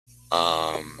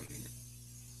Um,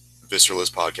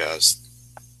 Visceralist Podcast,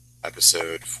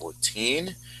 episode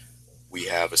 14. We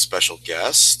have a special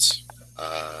guest.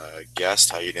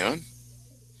 How you doing?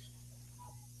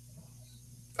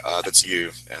 That's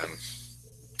you.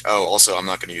 Oh, also, I'm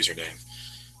not going to use your name.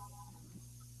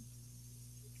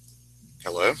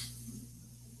 Hello?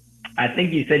 I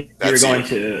think you said you were That's you. going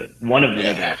to one of them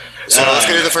Yeah. events. So let's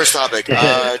get to the first topic.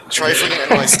 Trifling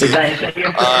NYC. Is that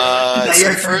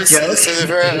your first joke?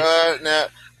 No.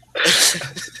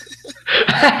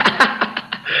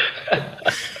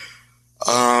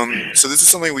 So this is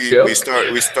something we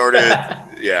started.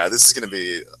 Yeah, this is going to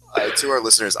be to our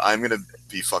listeners. I'm going to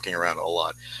be fucking around a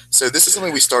lot. So this is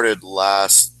something we started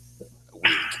last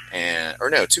week,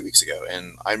 2 weeks ago,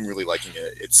 and I'm really liking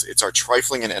it. It's our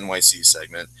trifling in NYC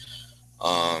segment,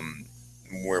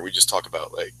 where we just talk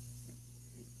about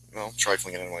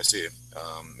trifling in NYC.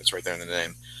 It's right there in the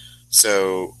name.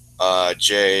 So,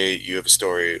 Jay, you have a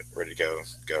story ready to go.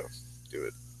 Go, do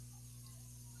it.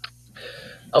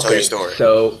 Okay, Tell your story.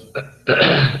 So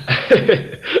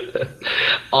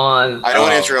on I don't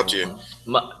want to interrupt you.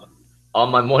 On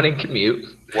my morning commute.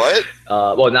 What?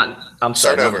 I'm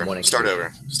sorry. Start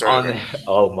over.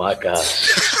 Oh my gosh.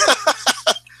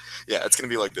 Yeah, it's gonna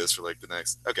be like this for the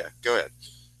next. Okay, go ahead.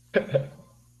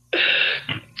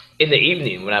 In the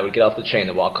evening, when I would get off the train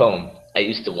and walk home, I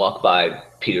used to walk by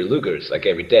Peter Luger's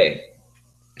every day,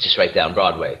 just right down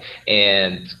Broadway,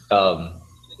 and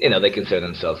they consider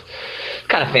themselves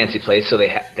kind of fancy place, so they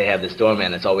have this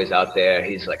doorman that's always out there.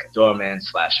 He's like a doorman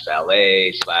 /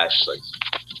 valet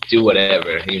 / do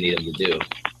whatever you need him to do.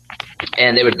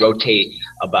 And they would rotate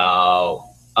about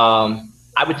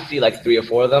I would see 3 or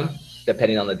 4 of them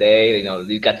depending on the day.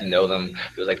 You got to know them.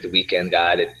 It was the weekend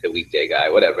guy, the weekday guy,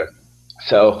 whatever.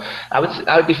 So I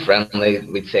would be friendly.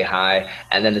 We'd say hi,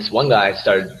 and then this one guy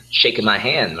started shaking my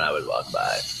hand when I would walk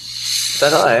by. So I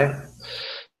thought, all right.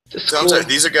 So I'm sorry,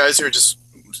 these are guys who are just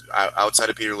outside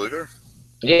of Peter Luger?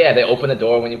 Yeah, they open the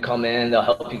door when you come in. They'll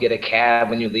help you get a cab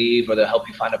when you leave, or they'll help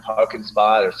you find a parking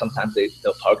spot, or sometimes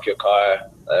they'll park your car.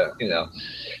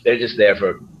 They're just there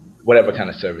for whatever kind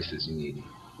of services you need.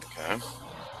 Okay.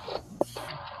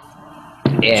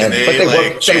 And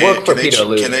they work for Peter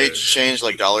Luger. Can they change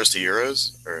dollars to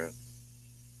euros or?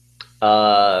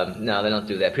 No, they don't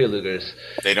do that. Peter Luger's.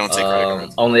 They don't take credit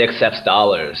cards. Only accepts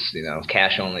dollars.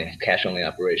 Cash only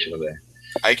operation over there.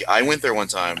 I went there one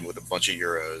time with a bunch of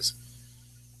euros.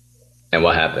 And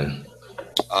what happened?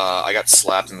 I got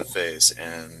slapped in the face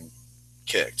and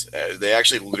kicked. They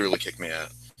actually literally kicked me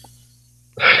out.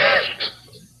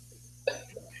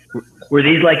 Were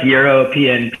these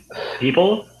European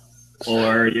people,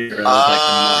 or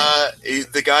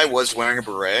the guy was wearing a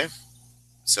beret,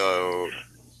 so,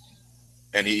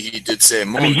 and he did say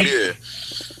 "mon Dieu."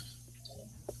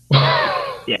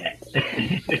 Yeah.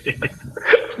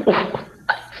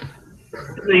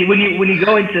 When you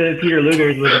go into Peter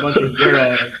Luger's with a bunch of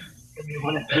euros, you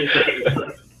want to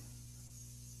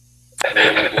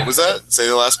What was that? Say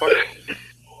the last part.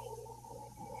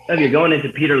 If you're going into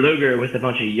Peter Luger with a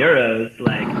bunch of euros,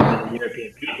 with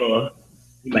European people,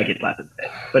 you might get slapped in the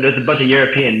face. But if it's a bunch of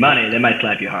European money, they might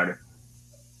slap you harder.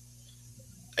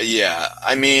 Yeah,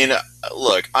 I mean,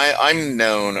 look, I'm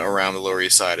known around the Lower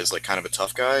East Side as kind of a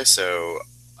tough guy, so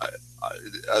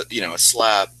a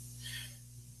slap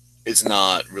is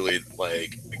not really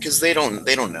because they don't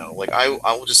know.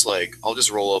 I'll just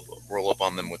roll up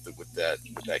on them with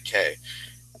that K,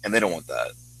 and they don't want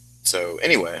that. So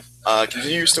anyway,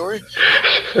 continue your story.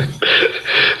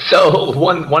 So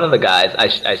one of the guys,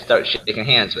 I start shaking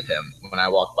hands with him when I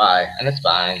walk by, and it's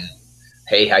fine.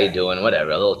 Hey, how you doing? Whatever,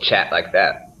 a little chat like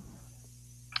that.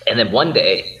 And then one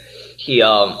day, he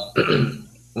during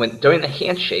the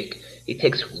handshake, he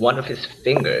takes one of his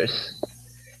fingers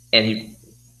and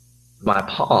my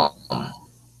palm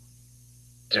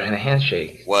during the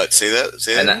handshake. What? Say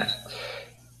that.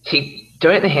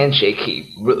 During the handshake,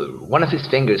 one of his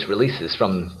fingers releases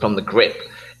from the grip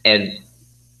and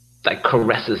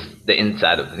caresses the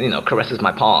inside of caresses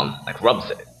my palm, rubs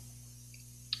it.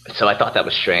 So I thought that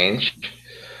was strange.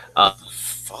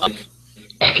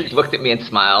 He looked at me and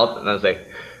smiled, and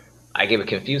I gave a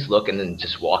confused look and then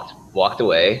just walked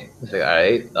away. I was all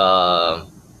right,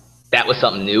 that was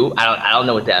something new. I don't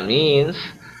know what that means.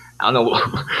 I don't know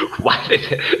why they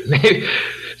did. Maybe.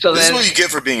 So this is what you get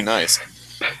for being nice.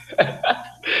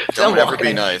 Don't ever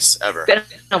be nice, ever. Then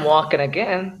I'm walking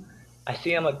again. I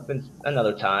see him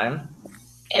another time,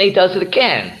 and he does it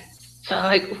again. So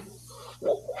I'm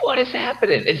what is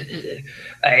happening?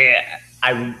 I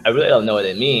really don't know what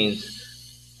it means.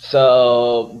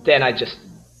 So then I just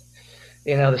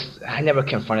I never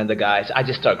confronted the guys. I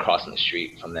just started crossing the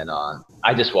street from then on.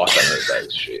 I just walked on the other side of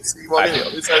the street. So you walk on the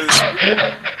other side of the street.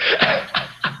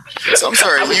 So I'm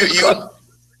sorry,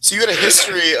 so you had a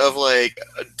history of like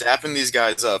dapping these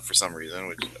guys up for some reason,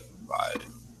 which I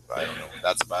don't know what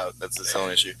that's about. That's its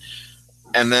own issue.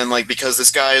 And then like because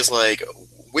this guy is like,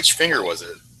 which finger was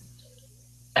it?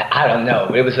 I don't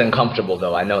know. It was uncomfortable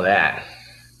though. I know that.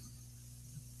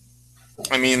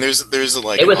 I mean, there's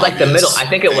like it was like the middle. I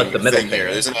think it was the middle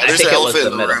finger. There's an elephant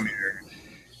in the room here.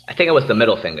 I think it was the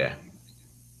middle finger.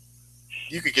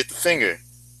 You could get the finger,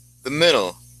 the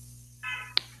middle.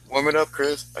 Warm it up,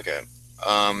 Chris. Okay.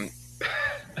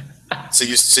 So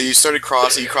you started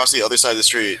crossing. You crossed the other side of the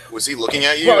street. Was he looking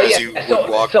at you as you would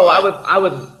walk? So I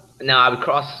would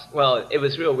cross. Well, it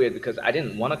was real weird because I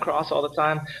didn't want to cross all the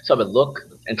time. So I would look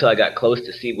until I got close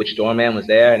to see which doorman was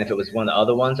there, and if it was one of the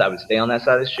other ones, I would stay on that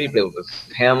side of the street. But if it was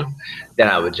him, then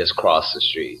I would just cross the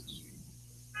street.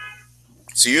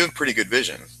 So you have pretty good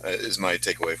vision, is my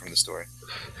takeaway from the story.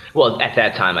 Well, at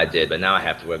that time I did, but now I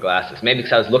have to wear glasses. Maybe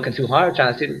because I was looking too hard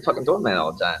trying to see the fucking doorman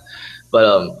all the time.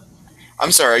 But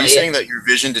I'm sorry. Are you saying that your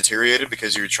vision deteriorated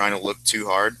because you were trying to look too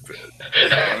hard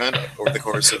over the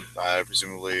course of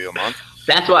presumably a month?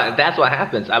 That's what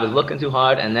happens. I was looking too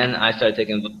hard, and then I started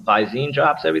taking Visine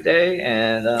drops every day,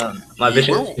 and my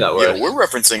vision got worse. Yeah, we're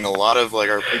referencing a lot of like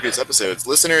our previous episodes.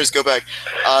 Listeners, go back.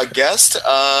 Guest,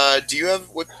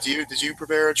 did you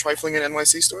prepare a trifling in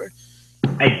NYC story?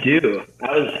 I do.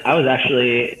 I was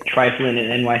actually trifling in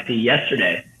NYC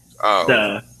yesterday. Oh,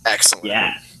 so, excellent.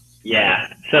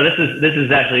 Yeah. So this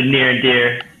is actually near and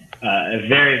dear,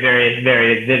 very, very,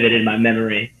 very vivid in my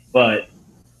memory. But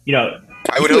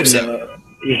I would hope so.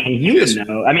 You would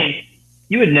know. I mean,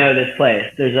 you would know this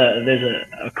place. There's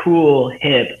a cool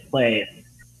hip place,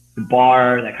 a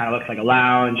bar that kind of looks like a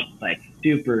lounge, like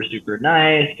super, super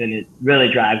nice, and it really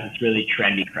drives this really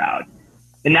trendy crowd.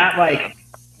 And not like.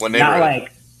 What neighborhood? Not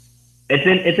like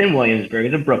it's in Williamsburg.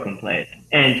 It's a Brooklyn place,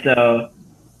 and so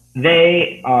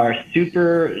they are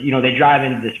super. They drive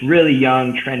into this really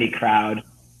young, trendy crowd,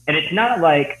 and it's not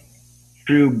like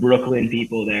true Brooklyn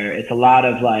people there. It's a lot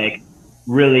of like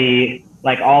really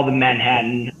like all the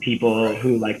Manhattan people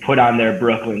who like put on their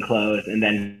Brooklyn clothes and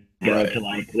then go to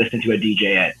like listen to a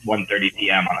DJ at 1:30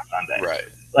 p.m. on a Sunday. Right.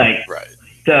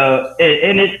 So,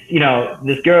 it's,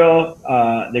 this girl,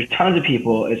 there's tons of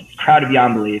people, it's crowded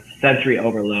beyond belief, sensory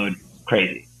overload,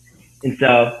 crazy. And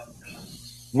so,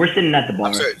 we're sitting at the bar.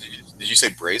 I'm sorry, did you say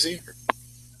brazy?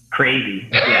 Crazy.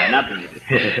 Yeah, not brazy.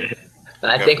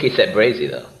 I think he said brazy,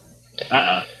 though.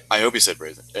 I hope he said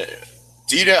brazy.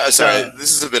 Do you know, sorry,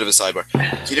 this is a bit of a sidebar.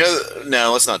 Do you know,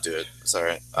 no, let's not do it.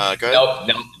 Sorry. Go ahead.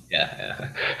 No. Yeah.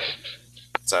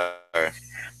 Sorry.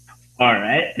 All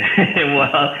right.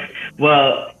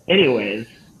 Well, anyways,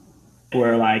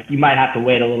 we're like, you might have to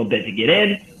wait a little bit to get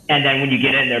in. And then when you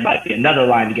get in, there might be another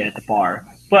line to get at the bar.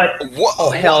 But what?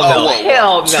 Oh, hell no.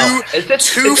 Hell no. Is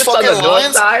this on the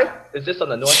north side? Is this on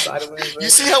the north side of Williamsburg? You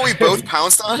see how we both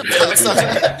pounced on it?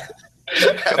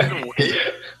 Having to wait?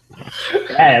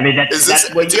 Yeah, I mean, is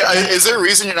there a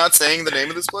reason you're not saying the name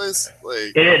of this place?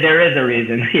 Like, there is a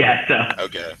reason. Yeah, so.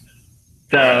 Okay.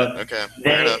 Okay,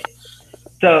 fair enough.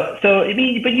 So I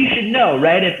mean, but you should know,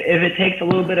 right? If it takes a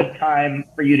little bit of time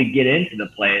for you to get into the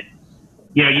place,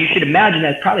 you should imagine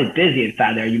that it's probably busy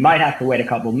inside there. You might have to wait a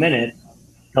couple minutes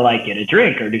to like get a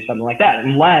drink or do something like that,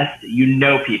 unless you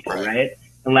know people, right?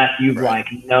 Unless you've like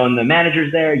known the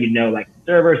managers there, like the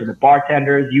servers and the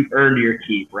bartenders, you've earned your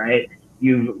keep, right?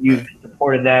 You've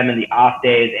supported them in the off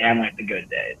days and like the good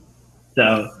days.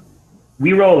 So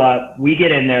we roll up, we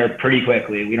get in there pretty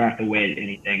quickly. We don't have to wait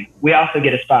anything. We also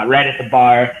get a spot right at the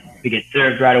bar. We get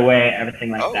served right away,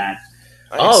 everything like that.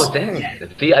 Nice. Oh, dang. The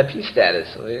VIP status.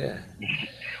 Oh, yeah.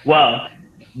 Well,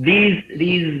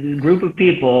 these group of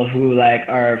people who like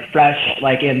are fresh,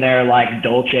 like in their like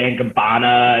Dolce &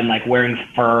 Gabbana and like wearing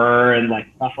fur and like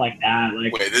stuff like that.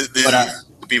 Like, wait, these are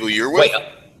the people you're with?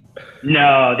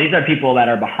 No, these are people that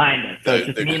are behind us. So it's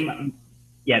just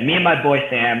me and my boy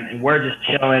Sam, and we're just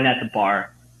chilling at the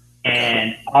bar.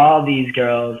 And all these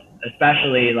girls,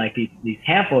 especially like these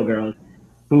handful of girls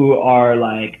who are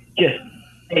like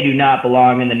they do not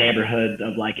belong in the neighborhoods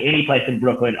of like any place in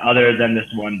Brooklyn other than this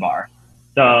one bar.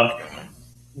 So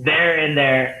they're in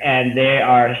there and they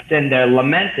are sitting there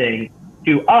lamenting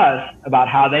to us about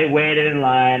how they waited in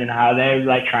line and how they're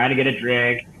like trying to get a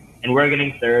drink and we're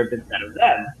getting served instead of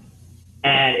them.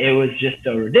 And it was just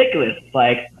so ridiculous. It's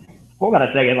like, hold on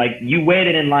a second, like you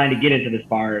waited in line to get into this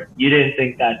bar. You didn't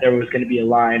think that there was going to be a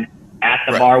line at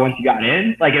the bar once you got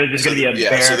in? Like it was just going to be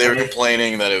so they were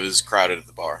complaining that it was crowded at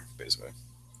the bar, basically.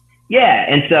 Yeah,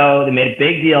 and so they made a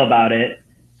big deal about it.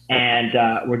 and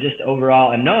were just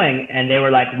overall annoying. And they were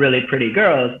like really pretty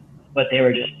girls, but they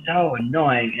were just so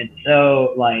annoying and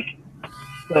so like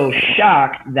so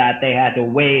shocked that they had to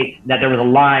wait, that there was a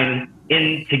line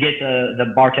in to get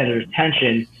the bartender's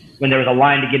attention when there was a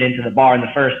line to get into the bar in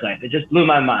the first place. It just blew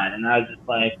my mind, and I was just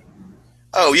like,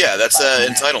 "Oh yeah, that's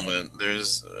entitlement."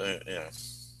 There's yeah.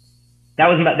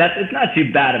 It's not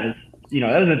too bad of that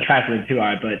wasn't trifling too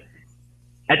hard, but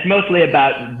it's mostly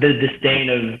about the disdain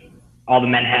of all the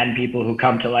Manhattan people who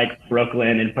come to like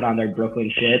Brooklyn and put on their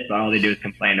Brooklyn shit, but all they do is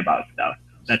complain about stuff.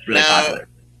 That's really popular.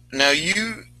 Now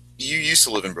you used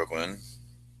to live in Brooklyn.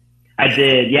 I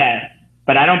did, yeah.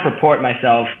 But I don't purport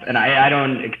myself, and I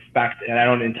don't expect, and I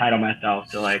don't entitle myself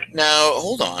to like. Now,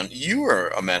 hold on. You were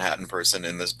a Manhattan person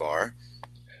in this bar.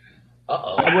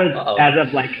 I was as of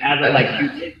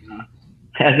 2 days ago.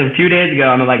 As of 2 days ago,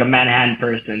 I'm like a Manhattan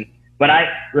person. But I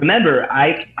remember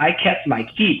I kept my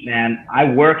keep, man. I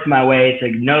worked my way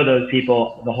to know those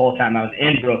people the whole time I was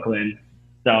in Brooklyn.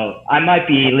 So I might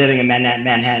be living in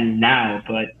Manhattan now,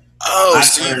 but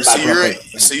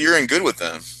so you're in good with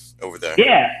them over there.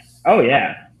 Yeah. Oh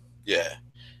yeah. Yeah.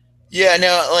 Yeah,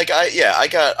 no, like I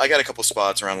got a couple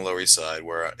spots around the Lower East Side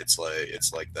where it's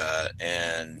like that,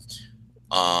 and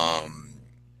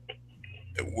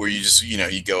where you just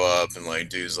you go up and like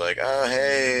dude's like, oh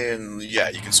hey, and yeah,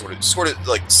 you can sort of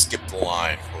like skip the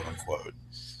line, quote unquote.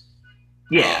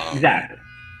 Yeah, exactly.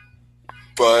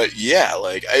 But yeah,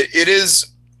 like it is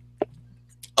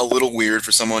a little weird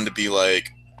for someone to be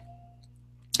like.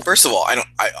 First of all, I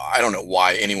don't know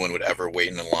why anyone would ever wait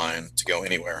in a line to go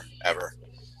anywhere ever.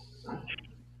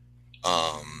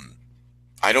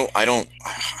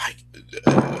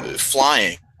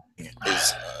 Flying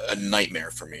is a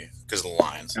nightmare for me because of the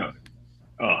lines.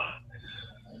 Oh,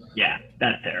 yeah,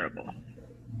 that's terrible.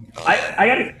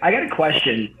 I got a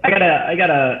question. I got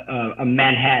a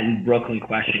Manhattan Brooklyn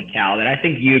question, Cal, that I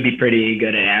think you'd be pretty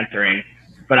good at answering,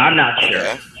 but I'm not sure.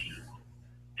 Okay.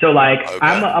 So like, okay.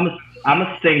 I'm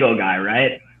a single guy,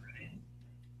 right?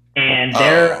 And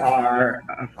there are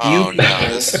a few people.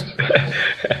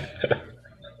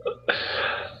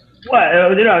 What?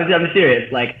 I'm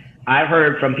serious. Like, I've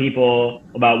heard from people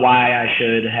about why I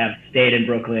should have stayed in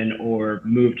Brooklyn or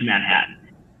moved to Manhattan.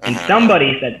 And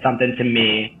somebody said something to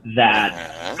me that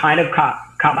kind of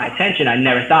caught my attention. I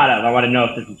never thought of. I want to know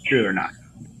if this is true or not.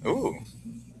 Ooh.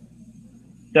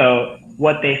 So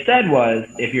what they said was,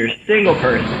 if you're a single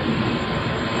person,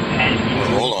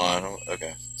 hold on.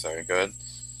 Okay, sorry. Go ahead.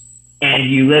 And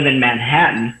you live in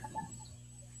Manhattan,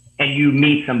 and you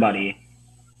meet somebody,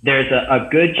 there's a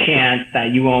good chance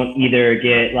that you won't either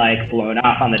get like blown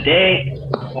off on the date,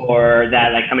 or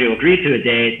that like somebody will agree to a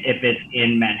date if it's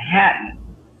in Manhattan.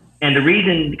 And the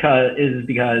reason is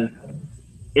because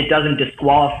it doesn't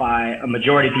disqualify a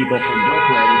majority of people from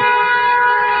Brooklyn.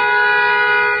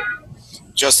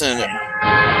 Justin.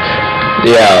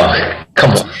 Yeah,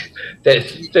 come on.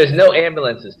 There's no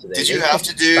ambulances today. Did you have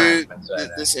to do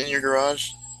this in your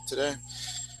garage today?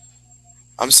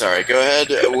 I'm sorry. Go ahead.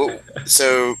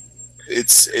 So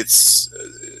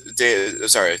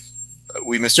sorry,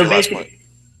 we missed your last point.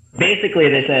 Basically,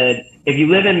 they said if you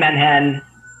live in Manhattan,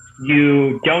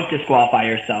 you don't disqualify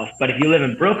yourself. But if you live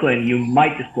in Brooklyn, you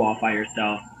might disqualify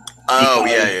yourself. Oh,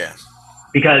 yeah.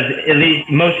 Because at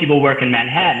least most people work in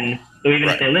Manhattan. So even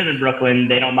if they live in Brooklyn,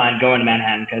 they don't mind going to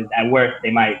Manhattan because at worst they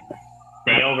might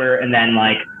stay over and then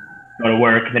like go to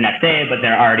work the next day, but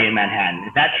they're already in Manhattan.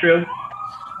 Is that true?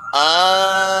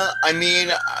 I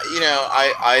mean,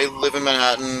 I live in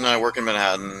Manhattan, I work in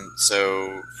Manhattan,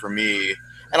 so for me,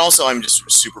 and also I'm just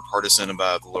super partisan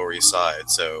about the Lower East Side,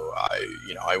 so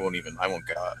I won't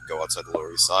go outside the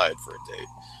Lower East Side for a date.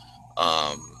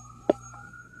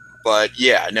 But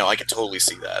yeah, no, I can totally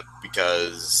see that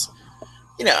because,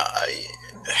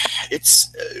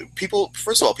 it's people.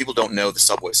 First of all, people don't know the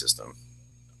subway system,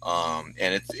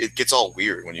 and it gets all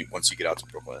weird once you get out to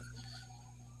Brooklyn.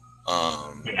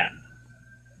 Yeah.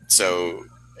 So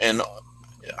and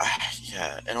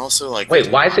also like. Wait,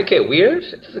 why does it get weird?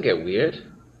 It doesn't get weird.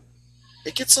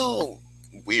 It gets all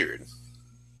weird.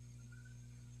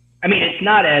 I mean, it's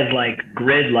not as like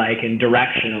grid-like and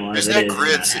directional as it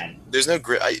is. There's no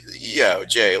grid.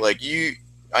 Jay, like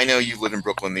I know you live in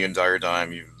Brooklyn the entire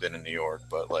time you've been in New York,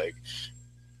 but like,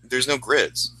 there's no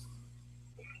grids.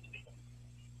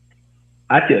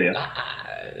 I feel you.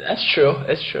 That's true.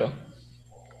 It's true.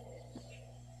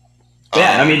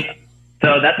 Yeah, I mean,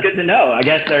 so that's good to know. I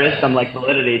guess there is some like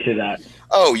validity to that.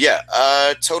 Oh yeah,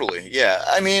 totally. Yeah,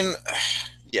 I mean,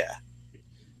 yeah.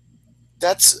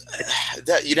 That's I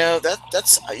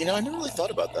never really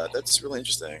thought about that. That's really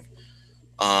interesting.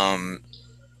 Okay,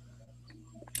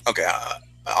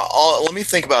 let me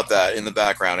think about that in the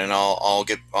background, and I'll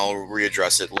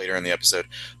readdress it later in the episode.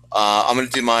 I'm gonna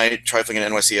do my trifling in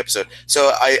NYC episode.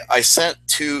 So I sent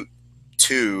two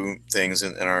things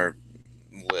in our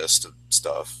list of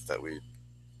stuff that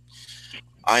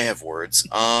I have words.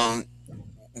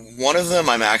 One of them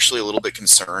I'm actually a little bit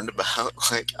concerned about.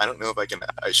 Like, I don't know if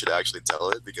I should actually tell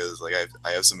it, because like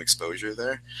I have some exposure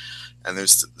there, and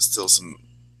there's still some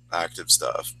active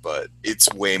stuff, but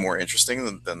it's way more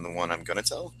interesting than the one I'm gonna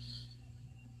tell.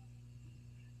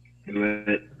 Do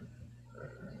it.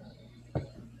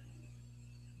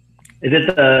 Is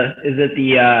it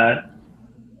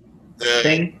the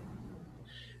thing?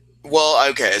 Well,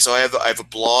 okay, so I have a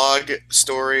blog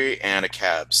story and a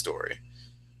cab story,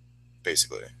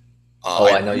 basically.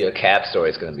 I know your cab story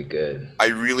is going to be good. I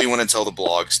really want to tell the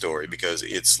blog story because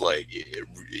it's like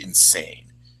insane.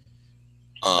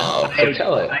 Tell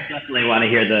it. I definitely want to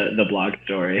hear the blog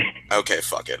story. Okay,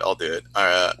 fuck it, I'll do it. All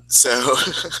right, so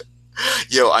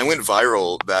yo, I went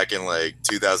viral back in like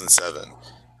 2007,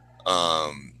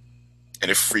 and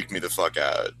it freaked me the fuck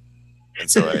out, and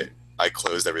so I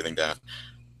closed everything down.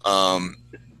 All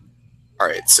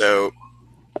right, so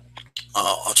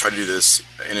I'll try to do this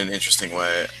in an interesting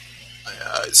way.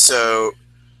 So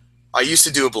I used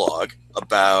to do a blog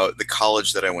about the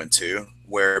college that I went to,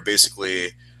 where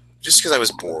basically, just because I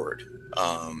was bored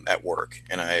at work,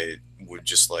 and I would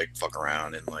just like fuck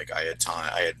around, and like I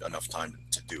had enough time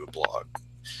to do a blog.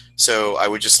 So I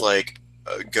would just like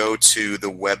go to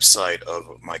the website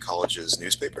of my college's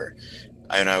newspaper,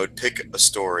 and I would pick a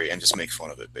story and just make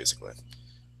fun of it, basically.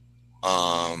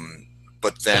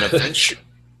 But then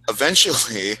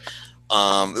eventually,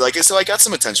 like, so I got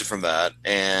some attention from that,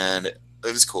 and it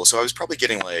was cool. So I was probably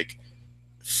getting like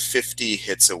 50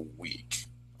 hits a week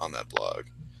on that blog.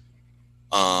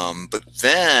 But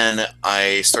then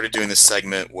I started doing this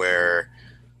segment where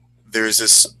there's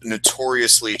this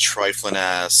notoriously trifling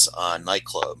ass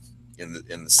nightclub in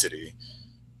the city,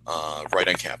 right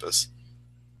on campus,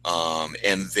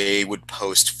 and they would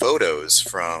post photos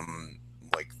from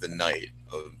like the night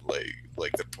of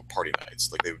like the party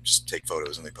nights. Like, they would just take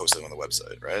photos and they post them on the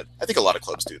website, right? I think a lot of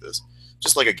clubs do this,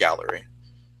 just like a gallery,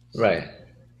 right?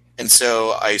 And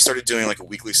so I started doing like a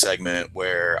weekly segment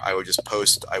where I would just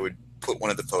post. I would put one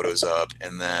of the photos up,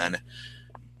 and then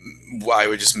I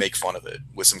would just make fun of it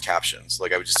with some captions.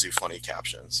 Like, I would just do funny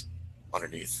captions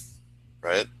underneath,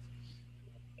 right?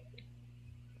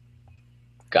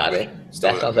 Got it.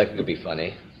 That sounds like it could be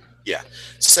funny. Yeah.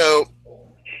 So,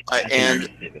 and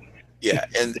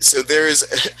so there's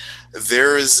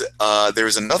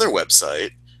another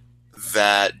website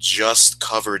that just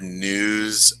covered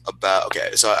news about.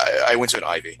 Okay, so I went to an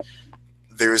Ivy.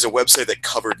 There's a website that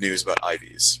covered news about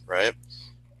Ivies, right?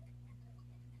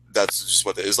 That's just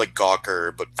what it is, like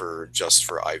Gawker, but just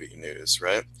for Ivy news,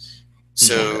 right?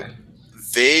 So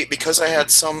because I had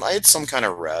some kind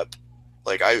of rep,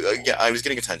 like I was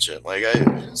getting attention, like it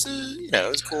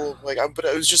was cool, like but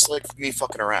it was just like me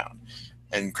fucking around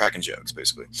and cracking jokes,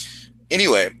 basically.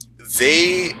 Anyway,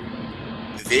 they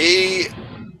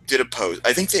did a post.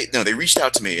 I think they reached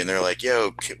out to me, and they're like,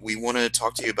 "Yo, we want to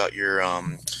talk to you about your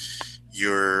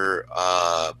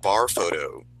bar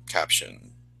photo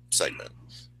caption segment."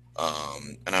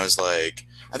 And I was like,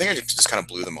 I think I just kind of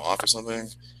blew them off or something.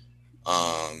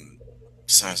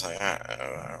 So I was like,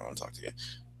 I don't want to talk to you.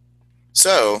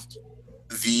 So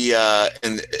I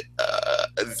don't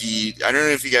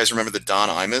know if you guys remember the Don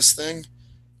Imus thing,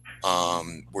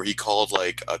 where he called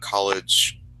like a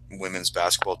college women's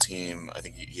basketball team. I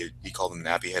think he called them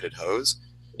nappy-headed hoes.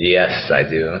 Yes, I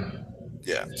do.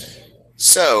 Yeah.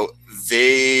 So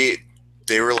they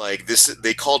were like this.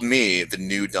 They called me the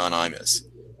new Don Imus,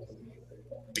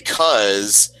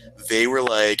 because they were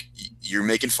like, "You're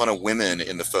making fun of women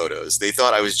in the photos." They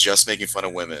thought I was just making fun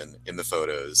of women in the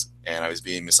photos, and I was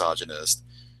being misogynist.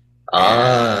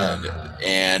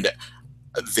 And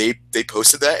they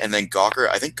posted that, and then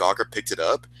I think Gawker picked it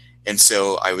up, and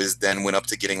so I went up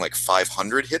to getting like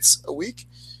 500 hits a week.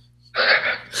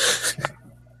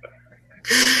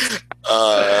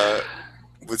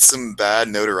 With some bad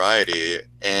notoriety,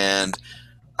 and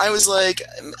I was like,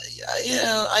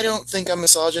 I don't think I'm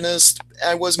misogynist.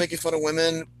 I was making fun of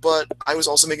women, but I was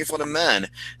also making fun of men.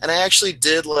 And I actually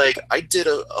did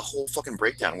a whole fucking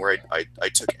breakdown where I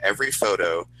took every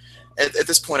photo. At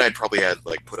this point, I'd probably had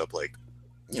like put up like,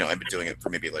 I'd been doing it for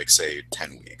maybe like say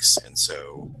 10 weeks. And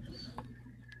so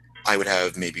I would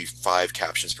have maybe 5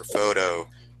 captions per photo,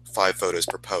 5 photos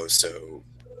per post. So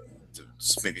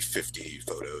maybe 50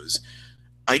 photos.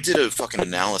 I did a fucking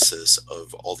analysis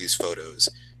of all these photos,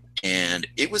 and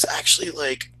it was actually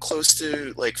like close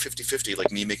to like 50-50,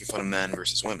 like me making fun of men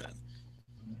versus women.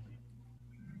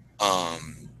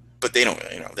 But they don't,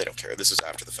 they don't care. This was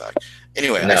after the fact.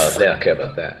 Anyway, No, they don't care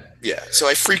about that. yeah. So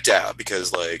I freaked out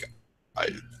because like I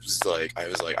was like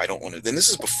I don't want to. Then this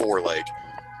is before like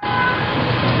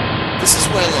this is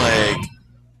when like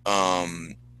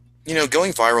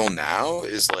going viral now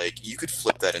is like you could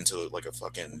flip that into like a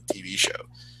fucking TV show.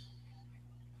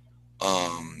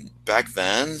 Back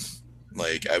then,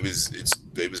 like it was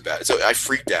bad. So I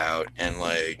freaked out and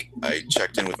like I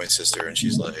checked in with my sister and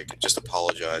she's like, just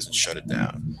apologize and shut it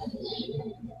down.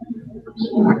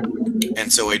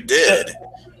 And so I did.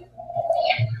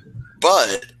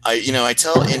 But I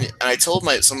told I have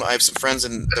some friends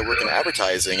that work in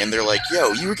advertising, and they're like,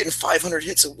 "Yo, you were getting 500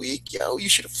 hits a week. Yo, you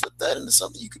should have flipped that into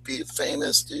something. You could be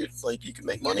famous, dude. Like, you could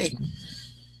make money."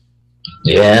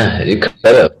 Yeah, you could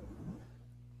have.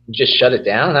 Just shut it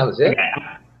down. That was it.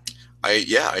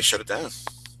 I shut it down.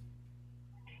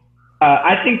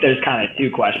 I think there's kind of two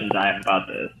questions I have about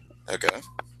this. Okay.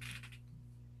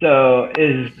 So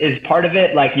is part of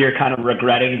it like you're kind of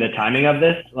regretting the timing of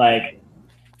this, like?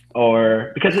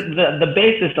 Or because the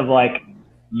basis of like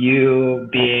you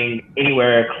being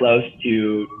anywhere close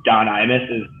to Don Imus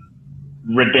is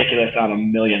ridiculous on a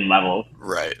million levels.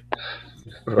 Right.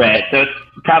 Right. So it's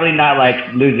probably not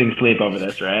like losing sleep over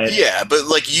this, right? Yeah, but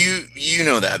like you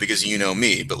know that because you know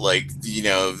me, but like the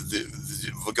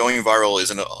going viral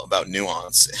isn't about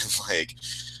nuance and like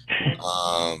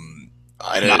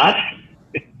I don't know.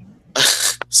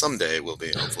 Someday it will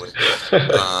be, hopefully.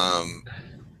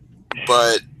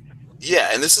 But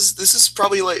yeah, and this is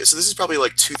probably like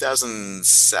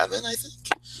 2007, I think.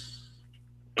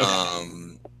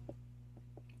 And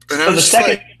so the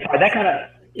second part, that kind of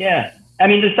I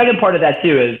mean, the second part of that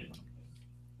too is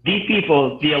these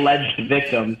people, the alleged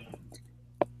victims.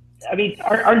 I mean,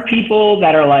 aren't people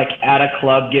that are like at a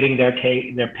club getting their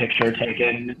picture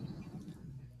taken?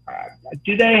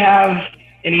 Do they have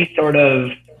any sort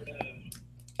of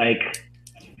like?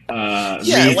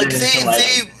 Yeah, like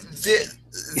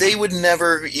they would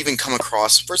never even come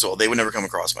across. First of all, they would never come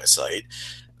across my site.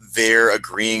 They're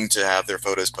agreeing to have their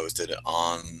photos posted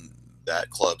on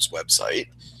that club's website.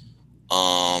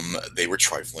 They were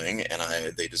trifling, and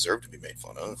they deserve to be made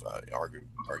fun of. Arguably,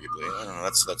 I don't know.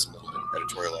 That's a little bit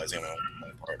editorializing on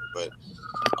my part, but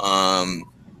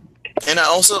and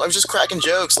I was just cracking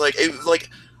jokes. Like it would.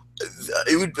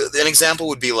 An example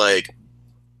would be like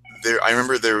there. I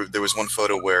remember there was one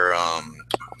photo where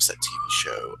what was that TV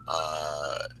show?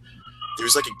 There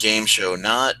was like a game show,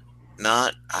 not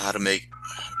how to be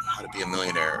a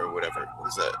millionaire or whatever. What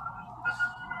is that?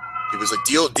 It was like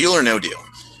Deal or No Deal.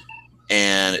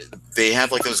 And they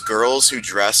have like those girls who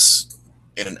dress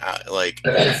in like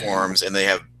uniforms and they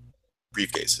have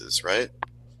briefcases, right?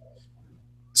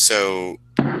 So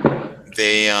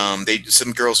they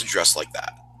some girls who dress like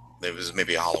that. It was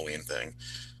maybe a Halloween thing.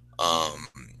 And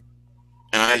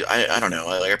I don't know.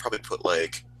 I probably put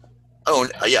like, oh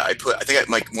yeah, I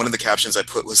think one of the captions I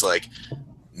put was like,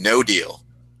 "No deal."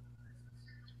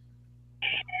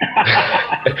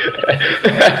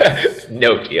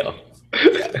 No deal.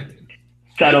 Yeah.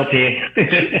 Subtlety.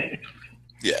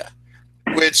 Yeah,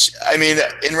 which I mean,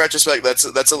 in retrospect, that's a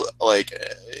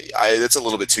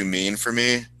little bit too mean for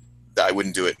me. That I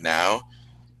wouldn't do it now.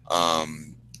 But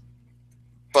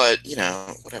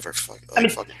whatever. Fuck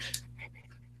it.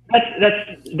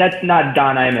 That's not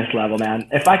Don Imus level, man.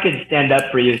 If I could stand up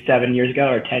for you 7 years ago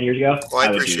or 10 years ago, well, I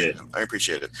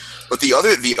appreciate it. But the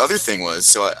other thing was,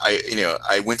 so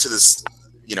I went to this,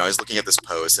 I was looking at this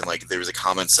post and like there was a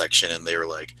comment section and they were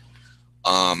like,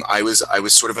 I was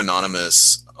sort of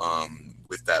anonymous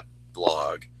with that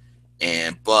blog,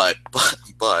 and but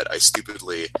I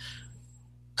stupidly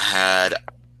had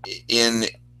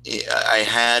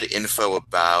info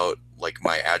about like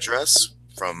my address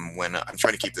from when I'm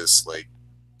trying to keep this like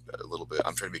a little bit.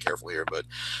 I'm trying to be careful here, but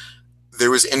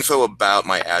there was info about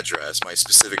my address, my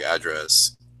specific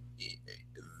address,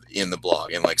 in the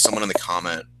blog, and like someone in the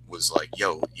comment was like,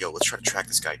 yo, let's try to track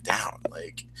this guy down.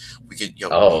 Like, we could,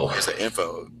 here's the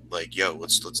info. Like, yo,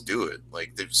 let's do it.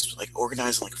 Like, they're just like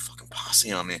organizing like a fucking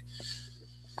posse on me.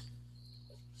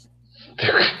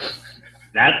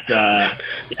 That's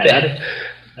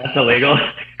illegal.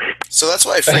 So that's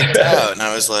why I freaked out, and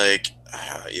I was like,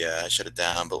 yeah, I shut it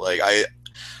down. But like, I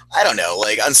don't know.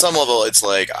 Like, on some level, it's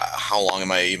like, how long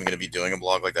am I even going to be doing a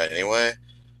blog like that anyway?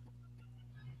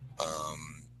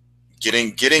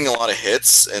 Getting a lot of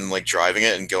hits and like driving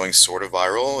it and going sort of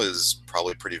viral is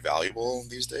probably pretty valuable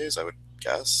these days, I would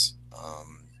guess.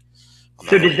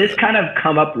 So did this kind of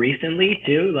come up recently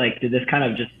too? Like, did this kind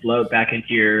of just float back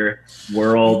into your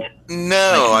world?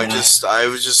 No, I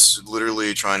was just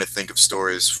literally trying to think of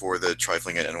stories for the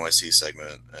Trifling at NYC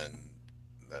segment, and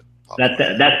That's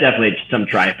definitely some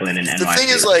trifling in NYC. The thing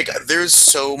is, like, there's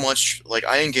so much, like,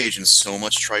 I engage in so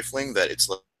much trifling that it's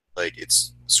like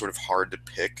it's sort of hard to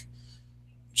pick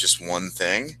just one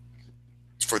thing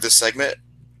for this segment.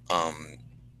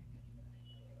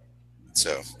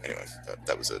 So anyway,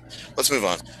 that was it. Let's move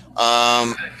on.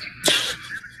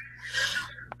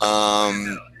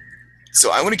 So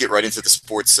I want to get right into the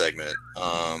sports segment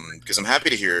because I'm happy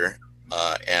to hear,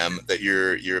 Em, that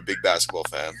you're a big basketball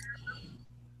fan.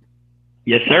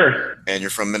 Yes, sir. And you're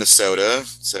from Minnesota,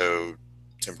 so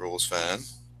Timberwolves fan.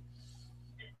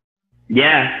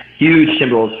 Yeah, huge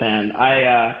Timberwolves fan.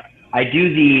 I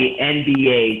do the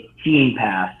NBA team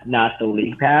pass, not the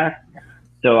league pass,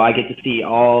 so I get to see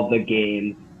all the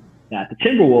games that the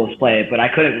Timberwolves play. But I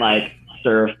couldn't like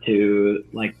surf to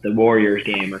like the Warriors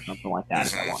game or something like that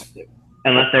if I wanted to,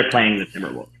 unless they're playing the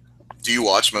Timberwolves. Do you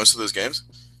watch most of those games?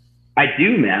 I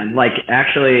do, man. Like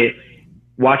actually,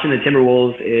 watching the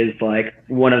Timberwolves is like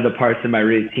one of the parts of my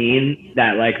routine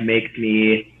that like makes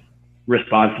me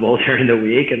responsible during the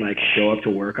week and like show up to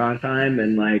work on time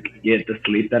and like get the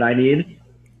sleep that I need.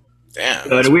 Damn.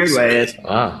 So in a weird way, it's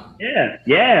Wow.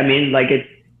 yeah. I mean, like it's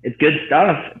good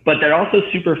stuff, but they're also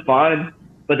super fun.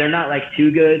 But they're not like too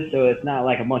good, so it's not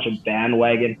like a bunch of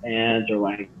bandwagon fans or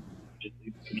like just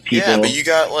people. Yeah, but you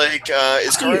got like I'm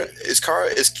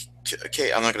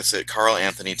not gonna say it, Karl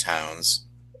Anthony Towns,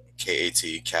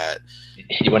 KAT, Cat.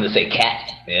 You wanted to say Cat?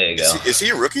 There you go. Is he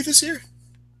a rookie this year?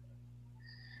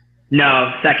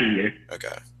 No, second year.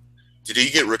 Okay. Did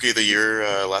he get Rookie of the Year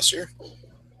last year?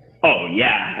 Oh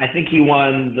yeah, I think he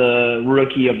won the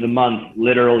Rookie of the Month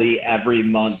literally every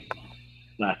month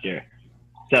last year.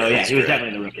 So yeah, he was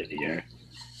definitely the Rookie of the Year.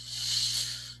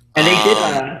 And they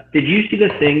did you see the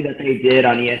thing that they did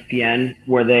on ESPN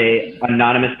where they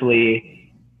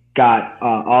anonymously got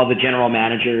all the general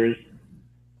managers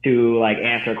to like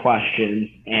answer questions,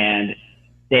 and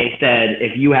they said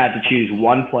if you had to choose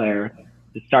one player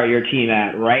to start your team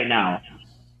at right now,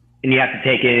 and you have to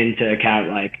take into account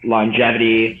like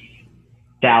longevity,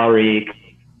 salary,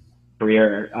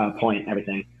 career point,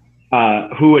 everything,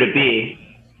 who would it be?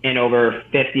 And over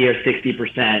 50 or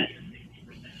 60%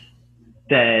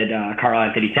 said Karl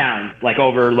Anthony Towns, like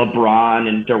over LeBron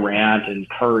and Durant and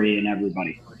Curry and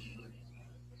everybody.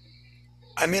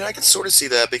 I mean, I could sort of see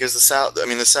that because the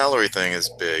salary thing is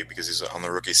big because he's on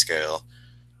the rookie scale.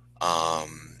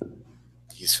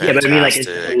 He's fantastic. Yeah, but I mean, like, it's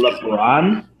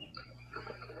LeBron.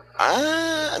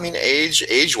 I mean,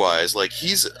 age-wise, like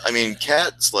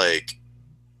Cat's like,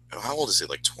 how old is he?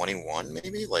 Like 21,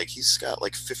 maybe? Like he's got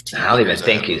like 15. I don't even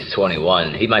think he's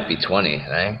 21. He might be 20,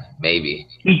 right? Maybe.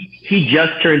 He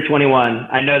just turned 21.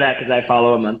 I know that because I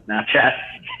follow him on Snapchat.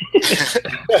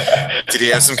 Did he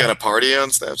have some kind of party on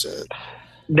Snapchat?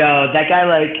 No, that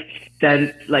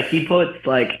guy he puts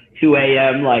like 2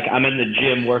 a.m. like I'm in the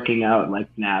gym working out like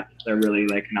snaps. They're really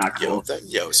like not cool.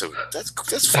 So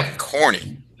that's fucking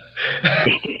corny.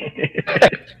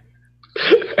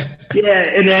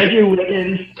 Yeah, and Andrew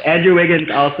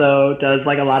Wiggins also does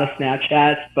like a lot of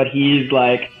Snapchats, but he's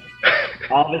like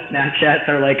all the Snapchats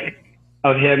are like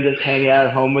of him just hanging out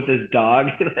at home with his dog.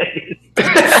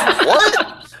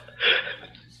 What?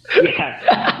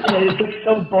 Yeah, it's like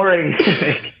so boring.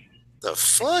 The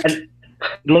fuck? And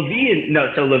Levine,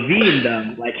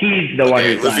 like he's the one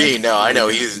who's Levine. like, No, I know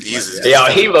he looks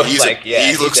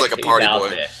like a party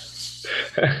boy.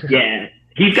 Yeah.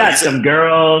 He's got some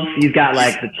girls. He's got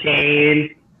like the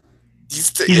chain.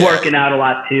 He's working out a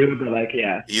lot too, but like,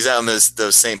 yeah. He's out in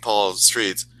those St. Paul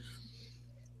streets.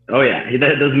 Oh yeah,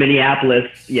 those Minneapolis.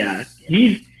 Yeah,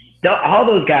 all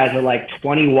those guys are like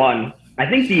 21. I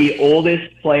think the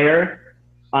oldest player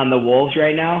on the Wolves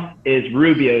right now is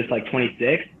Rubio, is like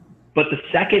 26. But the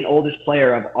second oldest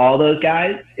player of all those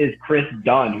guys is Chris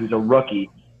Dunn, who's a rookie.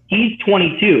 He's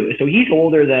 22, so he's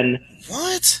older than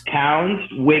Towns,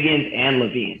 Wiggins, and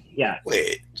Levine. Yeah.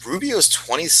 Wait, Rubio's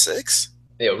 26?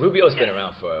 Yeah, Rubio's been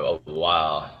around for a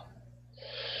while.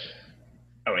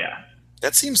 Oh yeah.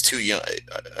 That seems too young.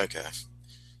 Okay.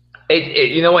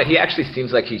 You know what? He actually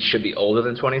seems like he should be older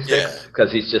than 26 because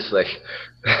he's just like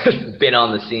been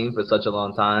on the scene for such a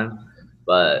long time.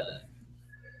 But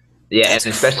yeah, and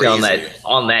especially on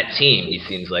that team, he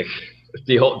seems like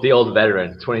the old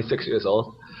veteran, 26 years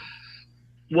old.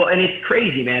 Well, and it's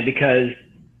crazy, man, because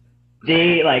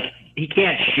he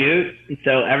can't shoot, and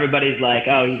so everybody's like,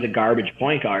 oh, he's a garbage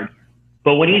point guard.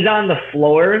 But when he's on the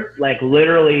floor, like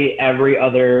literally every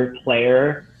other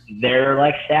player, their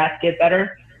like stats get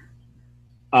better.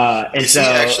 Is he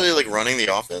actually like running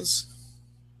the offense?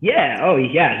 Yeah. Oh,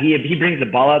 yeah. He brings the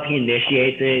ball up. He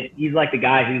initiates it. He's like the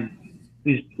guy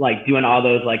who's like doing all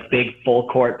those like big full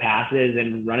court passes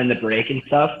and running the break and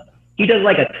stuff. he does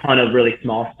like a ton of really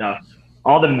small stuff.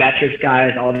 All the metrics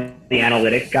guys, all the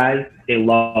analytics guys, they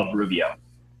love Rubio.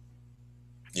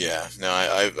 Yeah, no,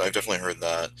 I've definitely heard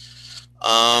that.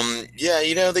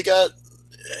 Yeah, they got,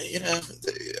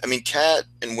 I mean, Cat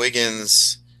and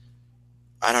Wiggins.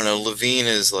 I don't know. Levine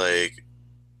is like,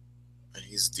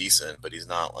 he's decent, but he's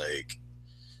not like,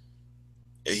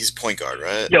 he's point guard,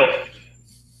 right? Yo,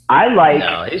 I like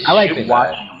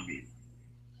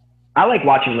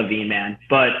watching Levine, man.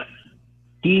 But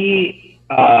he,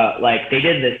 they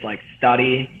did this like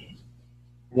study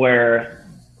where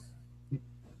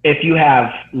if you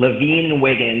have Levine and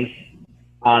Wiggins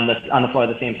on the floor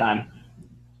at the same time,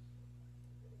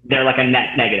 they're like a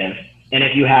net negative. And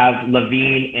if you have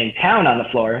Levine and Town on the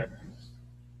floor,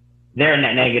 they're a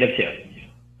net negative too.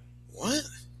 What?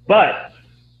 But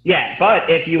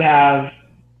if you have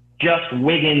just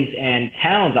Wiggins and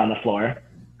Towns on the floor,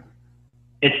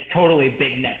 it's totally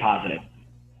big net positive.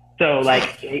 So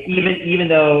like even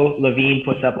though Levine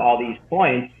puts up all these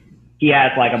points, he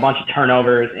has like a bunch of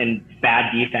turnovers and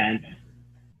bad defense.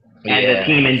 And the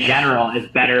team in general is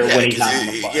better when he's not on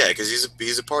the floor. Yeah, because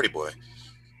he's a party boy.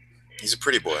 He's a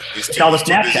pretty boy. He's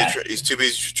too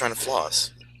busy trying to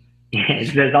floss. Yeah,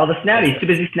 there's all the snap. He's too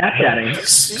busy Snapchatting.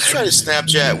 He's trying to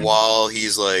Snapchat while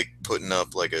he's like putting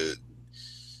up like a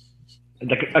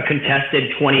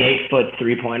contested 28-foot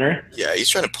 3-pointer. Yeah, he's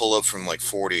trying to pull up from like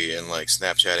 40 and like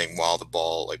Snapchatting while the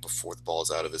ball, like before the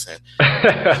ball's out of his hand.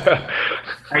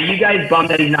 Are you guys bummed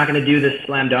that he's not going to do this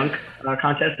slam dunk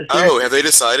contest this year? Oh, have they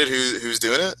decided who's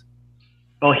doing it?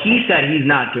 Well, he said he's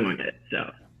not doing it.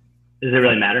 So does it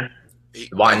really matter?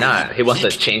 Why not? He wants to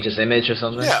change his image or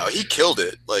something? Yeah, he killed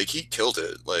it.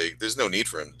 Like, there's no need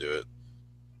for him to do it.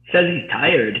 Says he's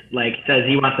tired. Like, says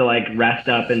he wants to like rest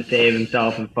up and save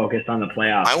himself and focus on the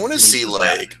playoffs. I want to see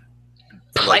like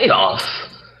playoffs.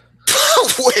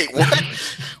 Wait, what?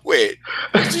 Wait,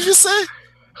 what did you just say?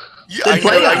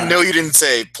 I know you didn't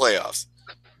say playoffs.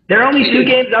 They're only 2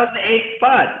 games out of the 8th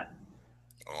spot.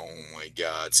 Oh my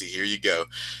God! See, here you go.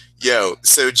 Yo,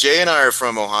 so Jay and I are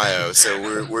from Ohio, so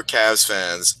we're Cavs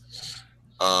fans.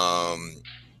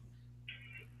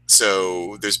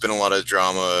 So there's been a lot of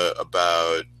drama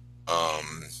about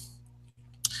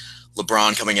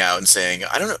LeBron coming out and saying,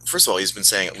 I don't know. First of all, he's been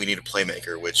saying we need a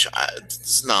playmaker, which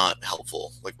is not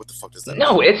helpful. Like, what the fuck does that mean?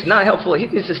 No, it's not helpful. He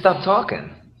needs to stop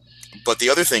talking. But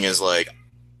the other thing is, like,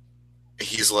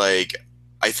 he's like,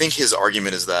 I think his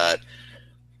argument is that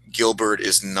Gilbert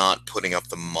is not putting up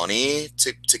the money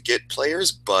to get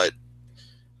players, but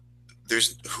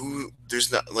there's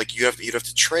not, like, you'd have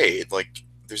to trade. Like,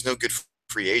 there's no good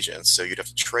free agents, so you'd have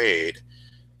to trade.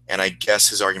 And I guess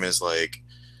his argument is like,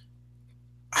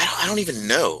 I don't even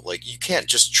know. Like, you can't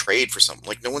just trade for something.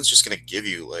 Like, no one's just gonna give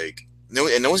you like no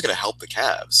one's gonna help the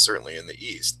Cavs, certainly in the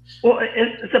East. Well,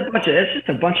 it's just a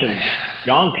bunch of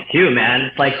junk too, man.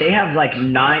 It's like they have like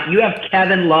 9. You have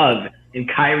Kevin Love and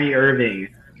Kyrie Irving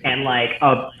and like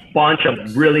a bunch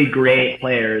of really great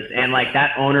players, and like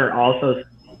that owner also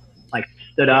like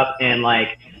stood up and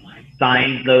like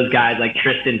signed those guys like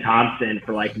Tristan Thompson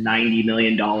for like $90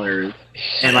 million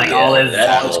and like all his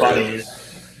buddies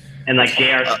and like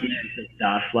J.R. Smith and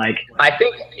stuff. Like, I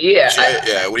think, what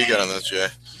do you got on this, Jay?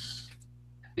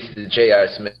 J.R.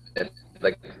 Smith.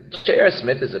 Like, J.R.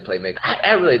 Smith is a playmaker.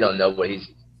 I really don't know what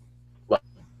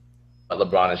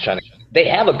LeBron is trying to. They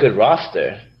have a good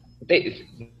roster.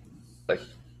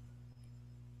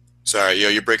 Sorry,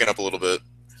 you're breaking up a little bit.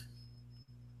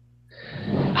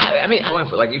 I mean,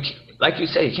 like you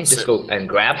said, you can't just go and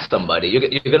grab somebody.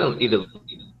 You're gonna either.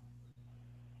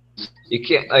 You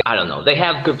can't. Like, I don't know. They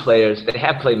have good players. They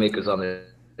have playmakers on their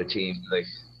team. Like,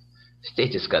 they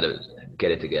just gotta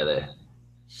get it together.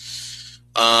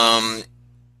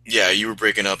 Yeah, you were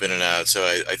breaking up in and out, so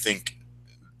I think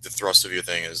the thrust of your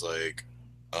thing is like,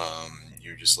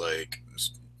 you're just like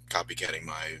copycatting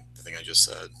the thing I just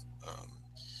said.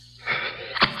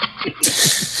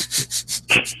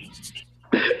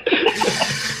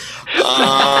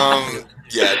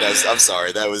 Yeah, I'm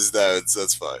sorry.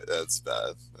 That's fine. That's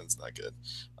bad. That's not good.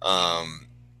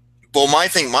 Well, my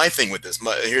thing with this,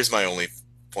 here's my only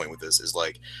point with this is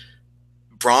like,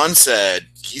 Bron said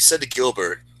to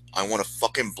Gilbert, I want a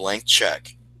fucking blank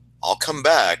check. I'll come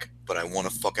back, but I want a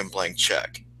fucking blank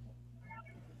check.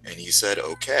 And he said,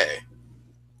 okay.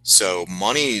 So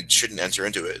money shouldn't enter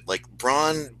into it. Like,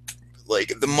 Bron,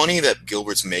 like, the money that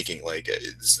Gilbert's making, like,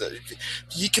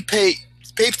 you could pay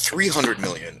 $300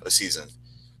 million a season.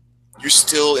 You're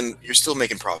still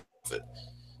making profit.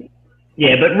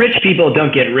 Yeah, but rich people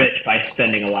don't get rich by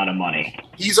spending a lot of money.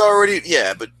 He's already,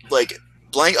 but like,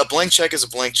 a blank check is a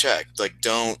blank check. Like,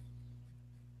 don't,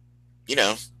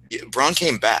 Bron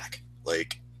came back.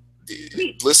 Like,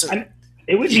 listen,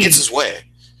 it would he be, gets his way.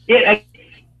 Yeah,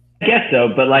 I guess so.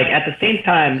 But like at the same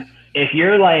time, if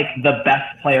you're like the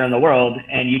best player in the world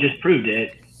and you just proved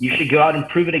it, you should go out and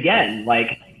prove it again.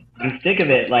 Like, you think of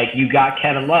it, like you got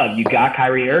Kevin Love, you got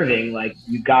Kyrie Irving, like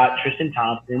you got Tristan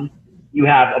Thompson. You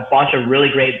have a bunch of really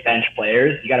great bench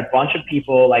players. You got a bunch of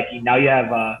people like now you have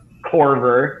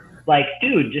Korver. Like,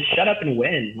 dude, just shut up and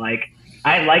win. Like,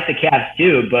 I like the Cavs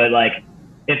too, but like,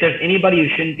 if there's anybody who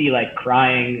shouldn't be like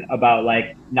crying about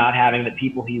like not having the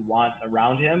people he wants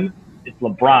around him, it's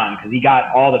LeBron, because he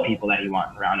got all the people that he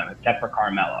wants around him except for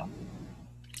Carmelo.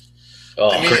 Oh,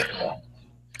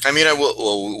 I mean, I will.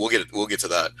 Well, we'll get to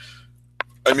that.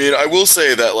 I mean, I will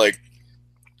say that like,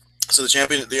 so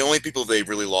the only people they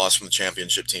really lost from the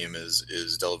championship team is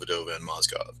Dellavedova and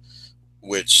Mozgov,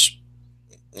 which,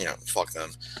 you know, fuck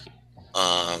them.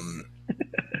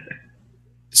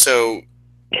 So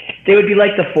they would be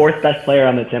like the fourth best player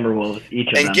on the Timberwolves, each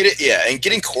of them. And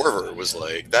getting Korver was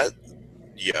like that.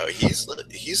 Yeah,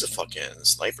 he's a fucking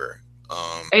sniper.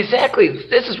 Exactly.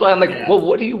 This is why I'm like, well,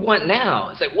 what do you want now?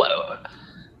 It's like, what?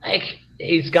 Like,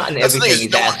 he's gotten everything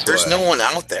he's asked for. There's no one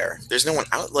out there. There's no one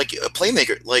out, like a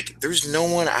playmaker. Like, there's no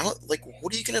one out. Like,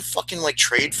 what are you gonna fucking like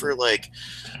trade for? Like,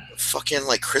 fucking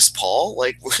like Chris Paul?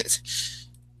 Like, what?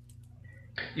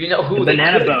 You know who they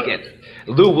could get?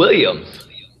 Lou Williams.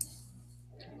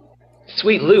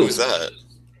 Sweet Lou. Who's that?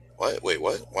 What? Wait,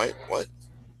 what? What?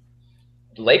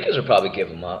 The Lakers would probably give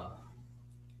him up.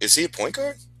 Is he a point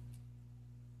guard?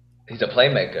 He's a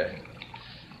playmaker.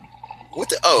 What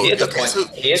the? Oh, he is a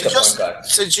point guard.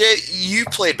 So Jay, you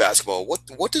played basketball.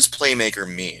 What does playmaker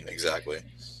mean exactly?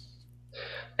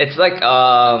 It's like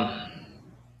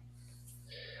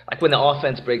when the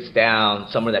offense breaks down,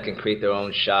 someone that can create their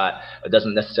own shot, or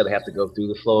doesn't necessarily have to go through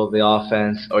the flow of the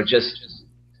offense, or just,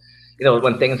 you know,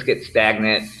 when things get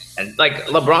stagnant. And like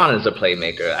LeBron is a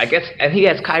playmaker, I guess, and he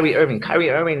has Kyrie Irving. Kyrie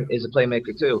Irving is a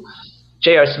playmaker too.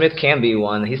 J.R. Smith can be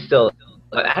one. He's still.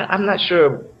 I'm not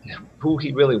sure who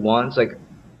he really wants. Like,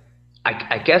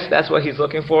 I guess that's what he's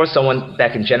looking for, someone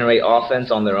that can generate offense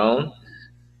on their own.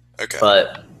 Okay.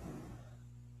 But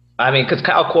I mean, because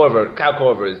Kyle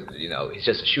Korver is, you know, he's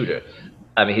just a shooter.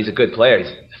 I mean, he's a good player. He's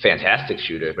a fantastic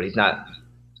shooter, but he's not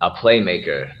a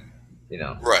playmaker, you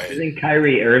know. Right. Isn't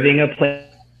Kyrie Irving a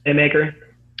playmaker?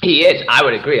 He is. I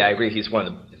would agree. I agree. He's one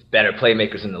of the better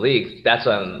playmakers in the league. That's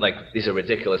like, these are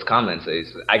ridiculous comments.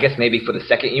 I guess maybe for the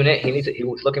second unit, he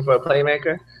was looking for a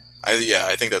playmaker.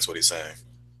 I think that's what he's saying.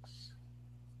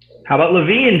 How about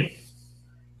Levine?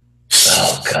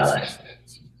 Oh God.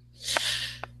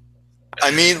 I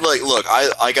mean, like, look,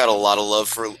 I got a lot of love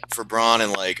for Bron,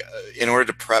 and like, in order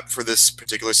to prep for this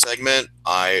particular segment,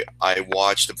 I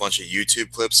watched a bunch of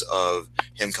YouTube clips of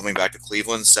him coming back to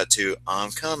Cleveland, set to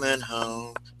 "I'm coming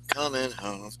home, coming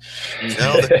home." You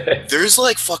know, there's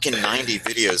like fucking 90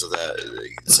 videos of that.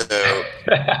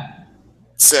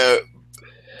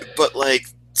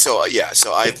 So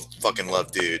I fucking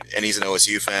love dude, and he's an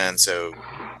OSU fan, so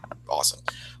awesome.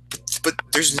 But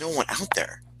there's no one out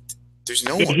there. There's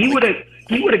no one. He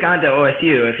would have gone to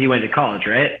OSU if he went to college,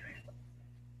 right?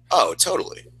 Oh,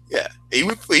 totally. Yeah, he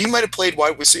might have played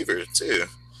wide receiver too.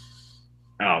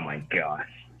 Oh my gosh.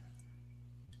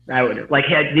 I would like.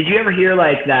 Did you ever hear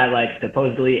like that? Like,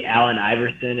 supposedly Allen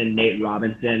Iverson and Nate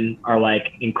Robinson are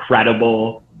like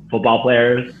incredible football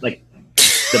players, like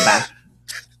the best.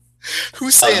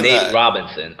 Who's saying Nate that?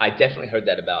 Robinson. I definitely heard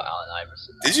that about Allen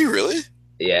Iverson. Did you really?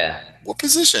 Yeah. What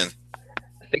position?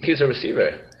 I think he was a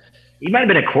receiver. He might have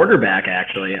been a quarterback,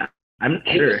 actually. I'm not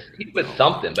sure. He was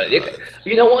something, but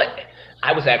you know what?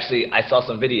 I saw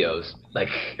some videos. Like,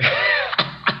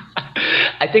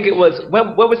 I think it was,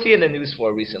 what was he in the news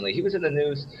for recently? He was in the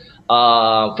news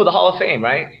for the Hall of Fame,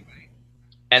 right?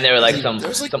 And there were like some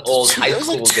old high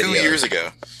school videos. 2 years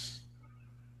ago.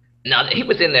 No, he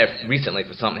was in there recently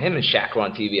for something. Him and Shaq were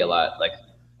on TV a lot, like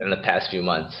in the past few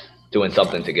months, doing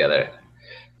something together.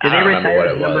 Did they retire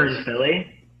his number in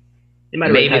Philly?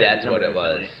 Maybe that's what it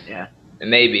was. Yeah.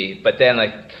 Maybe, but then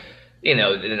like, you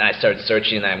know, then I started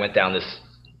searching and I went down this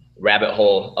rabbit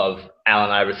hole of Allen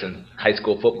Iverson high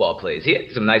school football plays. He had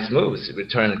some nice moves,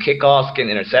 returning kickoffs,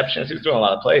 getting interceptions. He was doing a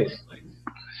lot of plays.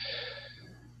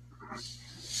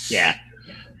 Yeah.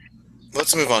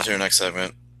 Let's move on to our next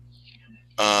segment.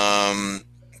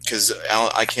 Because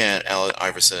Allen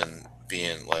Iverson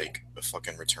being like a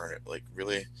fucking returner, like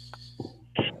really,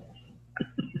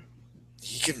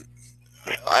 he can.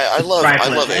 I love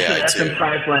AI too.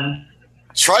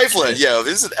 Trifling, yeah,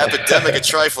 this is an epidemic of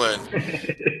trifling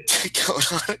going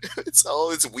on.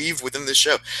 It's weaved within this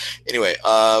show. Anyway,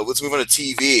 let's move on to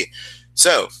TV.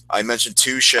 So I mentioned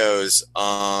two shows.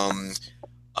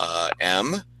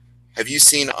 M, have you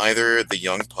seen either The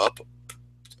Young Pup?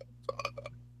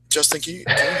 Justin, can you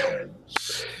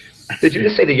Did you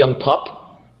just say The Young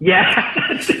Pup?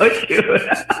 Yeah, so cute.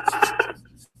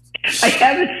 I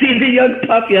haven't seen The Young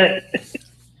Pup yet.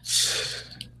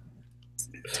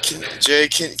 Jay,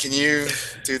 can you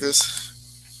do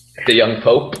this? The Young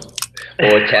Pope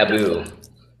or Taboo?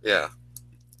 Yeah.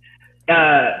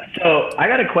 So I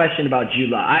got a question about Jude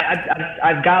Law.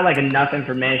 I've got like enough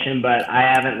information, but I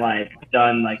haven't like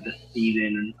done like the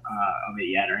season of it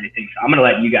yet or anything. So I'm gonna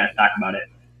let you guys talk about it.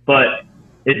 But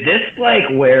is this like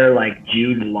where like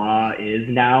Jude Law is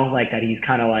now? Like that he's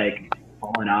kind of like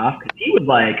falling off? Because he was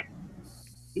like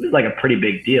a pretty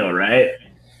big deal, right?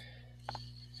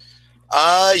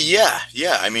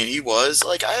 Yeah. I mean, he was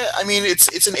like, I mean,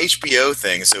 it's an HBO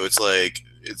thing, so it's like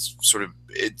it's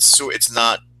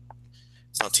not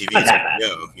TV, it's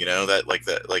HBO. You know that like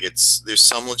there's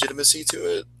some legitimacy to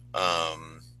it.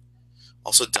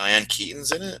 Also Diane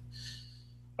Keaton's in it.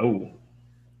 Oh,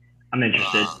 I'm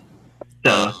interested.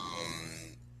 So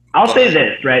I'll say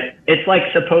this, right? It's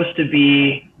like supposed to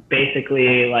be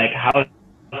basically like House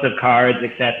of Cards,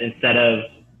 except instead of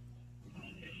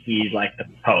he's like the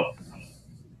Pope.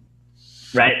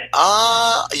 Right?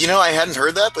 You know, I hadn't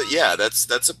heard that, but yeah,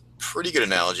 that's a pretty good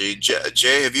analogy.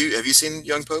 Jay, have you seen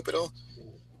Young Pope at all?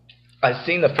 I've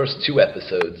seen the first 2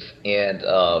 episodes, and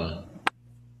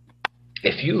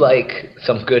if you like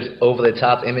some good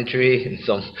over-the-top imagery and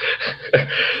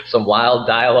some wild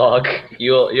dialogue,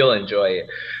 you'll enjoy it.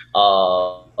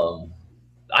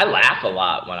 I laugh a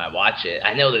lot when I watch it.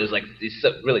 I know there's like these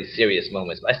really serious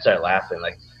moments, but I started laughing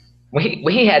like when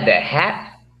he had that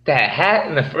hat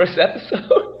in the first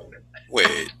episode.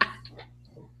 Wait.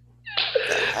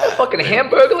 That fucking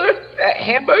Hamburglar? That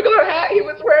Hamburglar hat he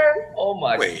was wearing? Oh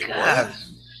my god. What?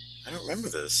 I don't remember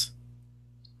this.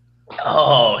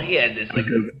 Oh, he had this like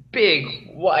big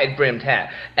wide brimmed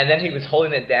hat. And then he was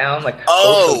holding it down like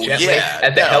so gently yeah,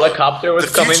 as the helicopter was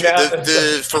coming down.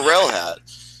 The Pharrell hat.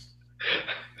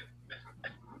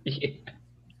 Yeah.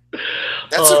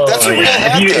 That's a real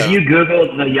hat, though. If you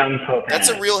Googled the Young Pope hat. That's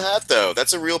a real hat, though.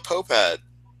 That's a real Pope hat.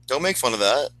 Don't make fun of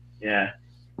that. Yeah.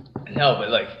 No, but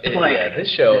yeah, this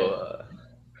show.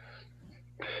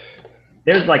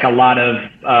 There's like a lot of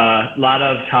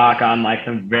talk on like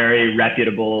some very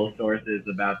reputable sources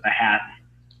about the hats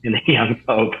in the Young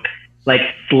Pope, like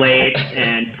Slate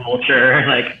and Vulture,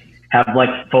 like have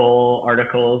like full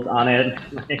articles on it.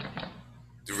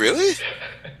 Really?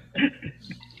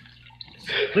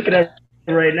 Look at it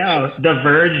right now. The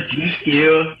Verge,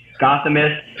 GQ,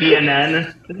 Gothamist,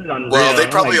 CNN. This is unreal. Well, they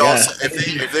probably also,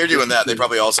 if they're doing that, they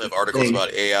probably also have articles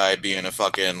about AI being a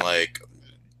fucking like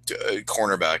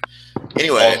cornerback.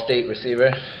 Anyway, All-state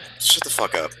receiver. Shut the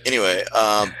fuck up. Anyway,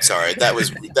 sorry.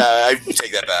 I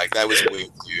take that back. That was way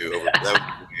too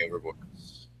overboard.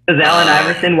 Does Allen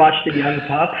Iverson watch The Young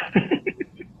Pup?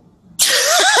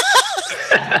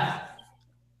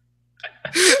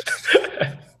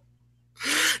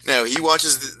 No, he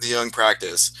watches the Young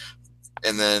Practice,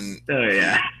 and then. Oh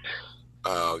yeah.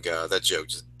 Oh god, that joke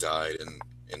just died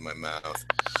in my mouth.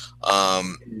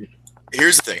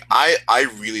 Here's the thing. I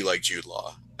really like Jude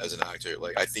Law as an actor.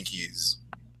 Like, I think he's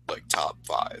like top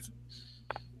 5.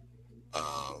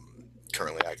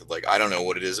 Currently active. Like, I don't know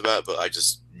what it is about, but I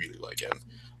just really like him.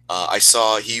 I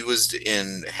saw he was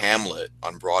in Hamlet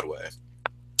on Broadway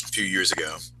a few years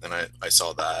ago, and I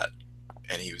saw that,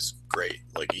 and he was great.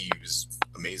 Like, he was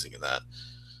amazing in that.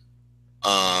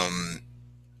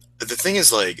 The thing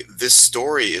is, like, this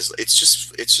story is it's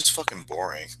just fucking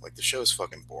boring. Like, the show is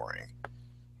fucking boring.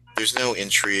 There's no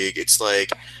intrigue. It's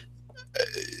like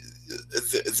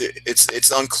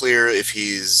it's unclear if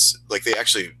he's like, they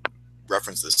actually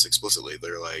reference this explicitly.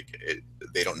 They're like,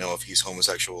 they don't know if he's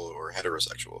homosexual or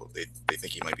heterosexual. They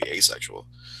think he might be asexual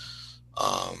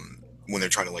when they're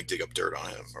trying to like dig up dirt on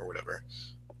him or whatever.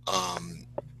 I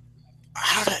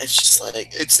don't know. It's just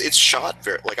like it's shot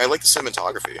very, like, I like the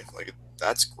cinematography. Like,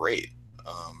 that's great.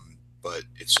 But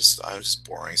it's just, I'm just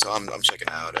boring. So I'm checking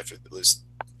out after this.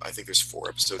 I think there's 4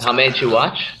 episodes. How many did you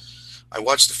watch? I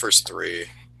watched the first 3.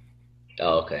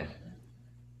 Oh, okay.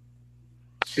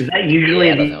 Is that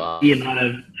usually the amount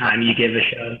of time you give a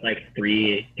show? It's like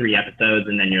 3 episodes,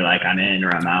 and then you're like, I'm in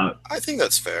or I'm out. I think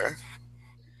that's fair.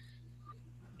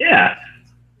 Yeah.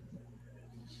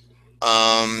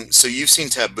 So you've seen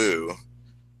Taboo.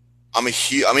 I'm an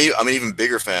even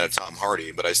bigger fan of Tom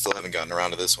Hardy, but I still haven't gotten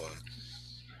around to this one.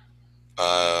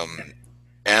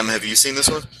 Em, have you seen this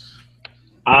one?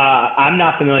 I'm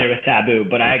not familiar with Taboo,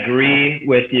 but I agree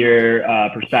with your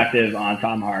perspective on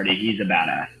Tom Hardy. He's a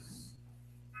badass.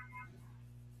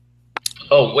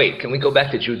 Oh wait, can we go back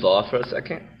to Jude Law for a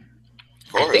second?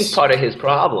 Of course. I think part of his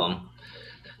problem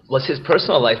was his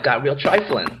personal life got real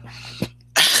trifling.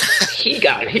 he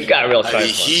got real trifling. I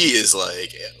mean, he is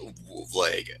like.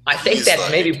 I think that's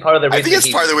like, maybe part of the reason. I think that's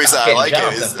part of the reason I like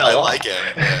him. Is I like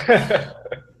him.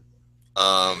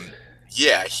 Yeah.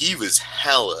 Yeah, he was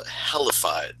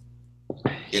hellified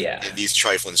in these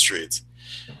trifling streets.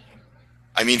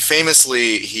 I mean,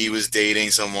 famously, he was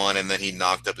dating someone and then he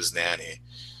knocked up his nanny.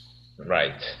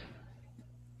 Right.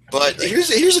 But here's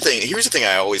the thing. Here's the thing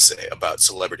I always say about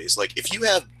celebrities. Like, if you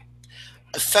have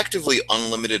effectively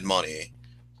unlimited money,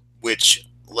 which,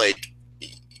 like,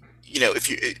 you know, if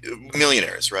you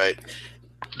millionaires, right?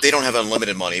 They don't have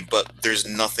unlimited money, but there's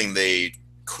nothing they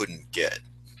couldn't get,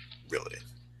 really.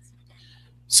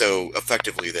 So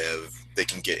effectively, they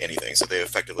can get anything. So they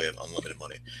effectively have unlimited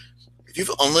money. If you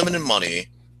have unlimited money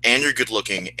and you're good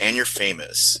looking and you're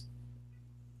famous,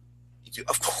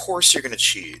 of course you're going to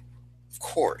cheat. Of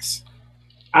course.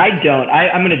 I don't.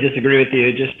 I'm going to disagree with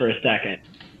you just for a second.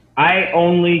 I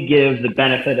only give the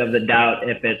benefit of the doubt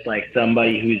if it's like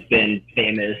somebody who's been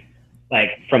famous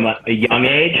like from a young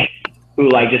age, who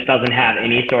like just doesn't have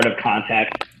any sort of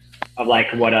context of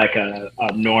like what like a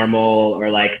normal or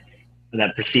like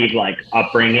that perceived like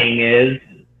upbringing is.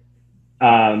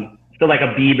 So like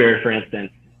a Bieber, for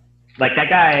instance, like that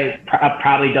guy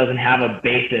probably doesn't have a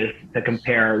basis to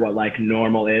compare what like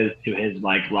normal is to his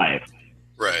like life.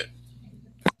 Right.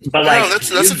 But like,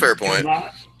 that's a fair point.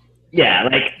 Yeah.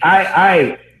 Like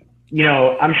I, you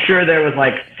know, I'm sure there was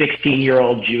like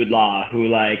 16-year-old Jude Law who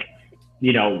like,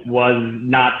 you know, was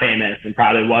not famous and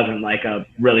probably wasn't like a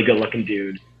really good looking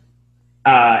dude.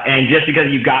 And just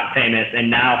because you got famous and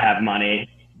now have money,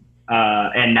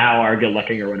 and now are good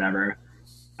looking or whatever,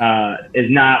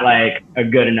 is not like a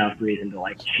good enough reason to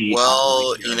like cheat.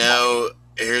 Well, you know,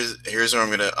 here's where I'm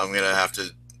gonna have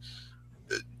to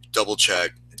double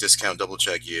check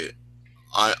you.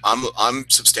 I'm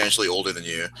substantially older than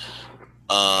you.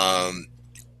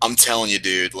 I'm telling you,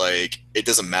 dude, like it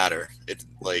doesn't matter. It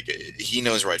like he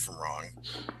knows right from wrong.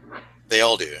 They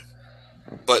all do.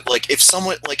 But like if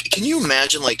someone like, can you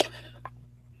imagine like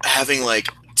having like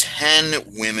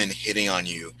 10 women hitting on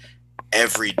you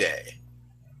every day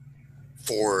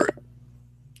for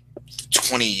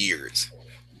 20 years?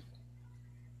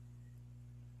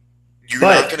 You're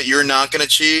not gonna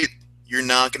cheat. You're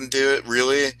not gonna do it,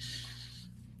 really.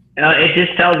 It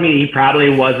just tells me he probably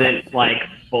wasn't like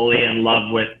fully in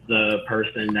love with the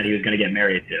person that he was gonna get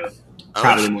married to.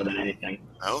 Probably more than anything.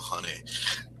 Oh, honey.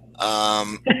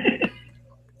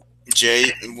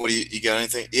 Jay, what do you got?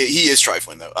 Anything? He is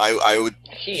trifling, though. I would.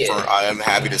 I am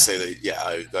happy to say that. Yeah,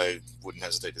 I wouldn't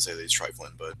hesitate to say that he's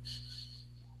trifling, but.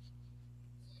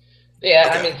 Yeah,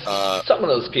 okay. I mean, some of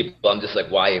those people, I'm just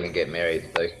like, why even get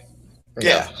married? Like.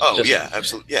 Yeah. Yeah.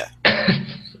 Absolutely. Yeah.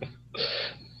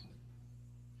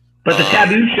 But the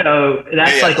Taboo show,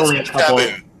 that's like only a couple.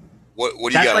 Taboo. What do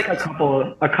you that's got? Like a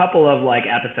couple of like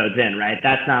episodes in, right?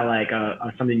 That's not like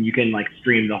something you can like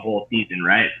stream the whole season,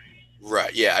 right?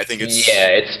 Right. Yeah, I think it's. Yeah,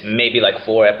 it's maybe like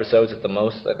 4 episodes at the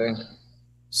most, I think.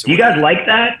 So do you guys like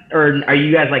that, or are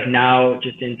you guys like now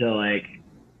just into like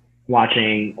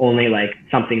watching only like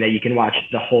something that you can watch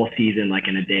the whole season like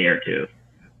in a day or two?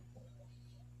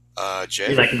 Jay.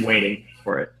 You're like waiting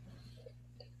for it.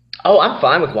 Oh, I'm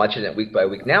fine with watching it week by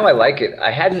week. Now I like it.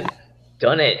 I hadn't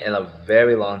done it in a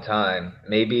very long time.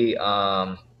 Maybe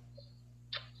I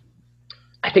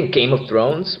think Game of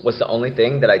Thrones was the only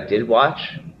thing that I did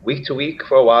watch week to week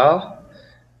for a while.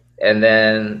 And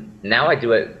then now I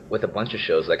do it with a bunch of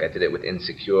shows. Like I did it with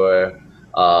Insecure,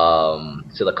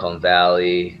 Silicon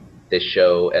Valley, this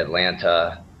show,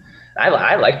 Atlanta.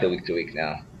 I like the week to week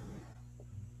now.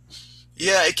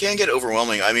 Yeah, it can get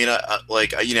overwhelming. I mean,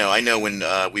 I know when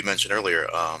we mentioned earlier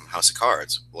House of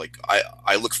Cards. Like,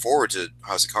 I look forward to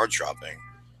House of Cards dropping,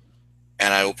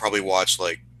 and I will probably watch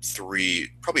like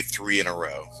probably three in a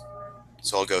row.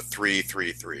 So I'll go 3,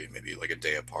 3, 3, maybe like a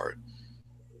day apart.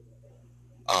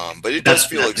 But it does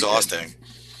feel exhausting.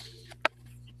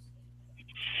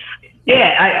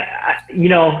 Yeah,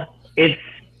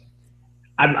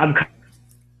 I'm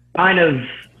kind of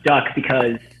stuck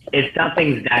because if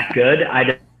something's that good,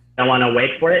 I don't want to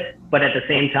wait for it. But at the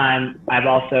same time, I've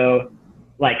also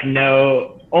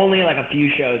only like a few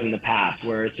shows in the past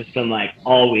where it's just been like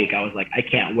all week. I was like, I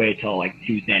can't wait till like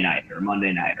Tuesday night or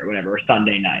Monday night or whatever, or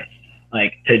Sunday night,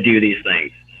 like to do these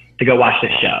things, to go watch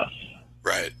this show.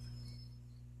 Right.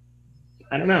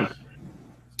 I don't know.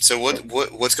 So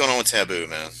what's going on with Taboo,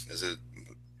 man?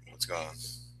 What's going on?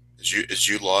 Is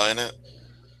Jude Law in it?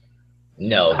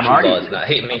 No, Jude Law is not.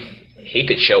 He He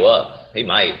could show up. He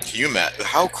might. Can you imagine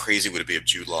how crazy would it be if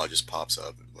Jude Law just pops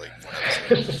up like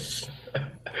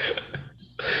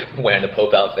wearing the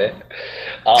Pope outfit?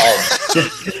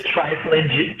 Just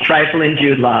trifling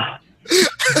Jude Law.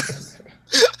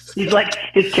 He's like,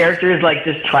 his character is like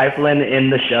just trifling in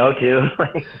the show too.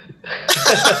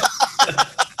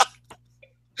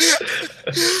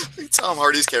 Tom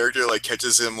Hardy's character like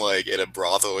catches him like in a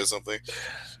brothel or something.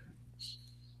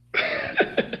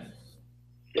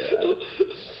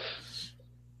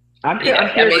 I'm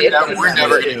curious. We're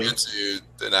never going to get into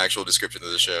an actual description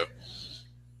of the show.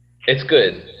 It's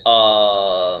good.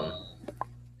 Tom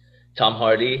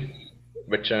Hardy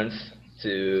returns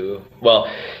to, well,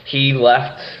 he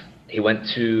left. He went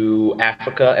to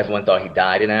Africa. Everyone thought he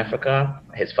died in Africa.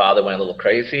 His father went a little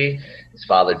crazy. His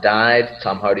father died.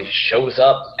 Tom Hardy shows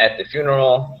up at the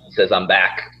funeral, says, "I'm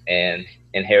back," and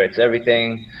inherits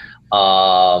everything.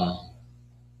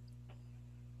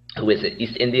 Who is it?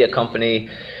 East India Company.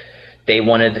 They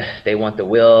want the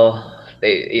will.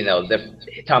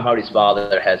 Tom Hardy's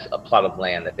father has a plot of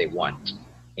land that they want,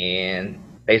 and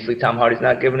basically Tom Hardy's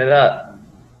not giving it up.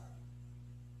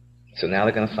 So now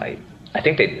they're gonna fight. I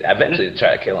think they eventually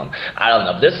try to kill him. I don't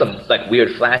know. There's some like weird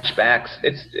flashbacks.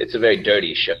 It's a very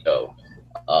dirty show.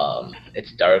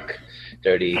 It's dark,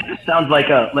 dirty. It sounds like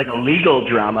a legal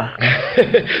drama.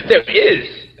 There is.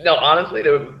 No, honestly,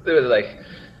 there was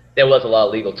a lot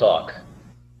of legal talk.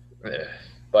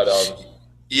 But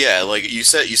yeah, like you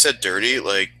said dirty.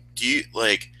 Like, do you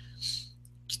like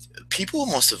people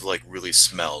must have like really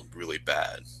smelled really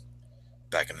bad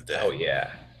back in the day? Oh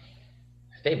yeah,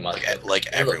 they must like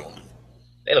everyone.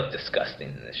 They look disgusting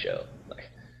in the show.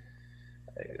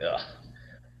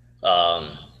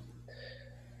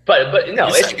 But no,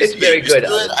 it's very good.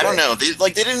 I don't know. They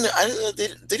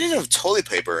didn't have toilet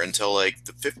paper until like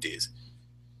the 50s.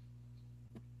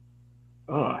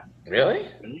 Oh, really?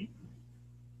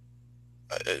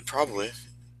 Probably.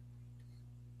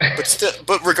 But still,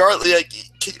 but regardless, like,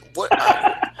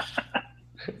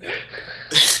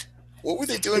 what were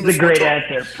they doing? That's a great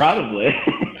answer. Probably.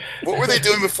 What were they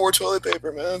doing before toilet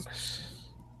paper, man?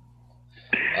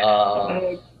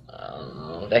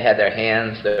 They had their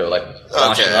hands. They were like.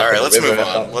 Okay, all right. Let's move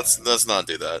on. Let's not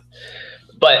do that.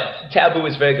 But Taboo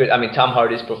is very good. I mean, Tom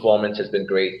Hardy's performance has been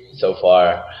great so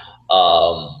far.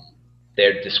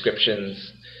 Their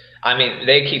descriptions. I mean,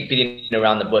 they keep beating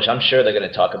around the bush. I'm sure they're going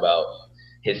to talk about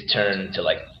his turn to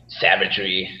like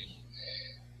savagery.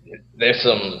 There's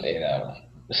some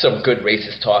good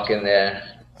racist talk in there.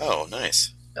 Oh,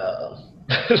 nice.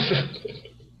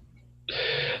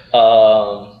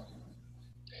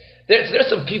 There's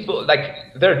some people like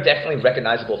they're definitely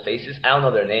recognizable faces. I don't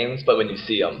know their names, but when you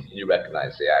see them, you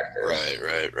recognize the actors.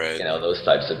 Right. You know, those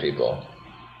types of people.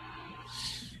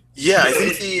 Yeah, I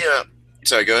think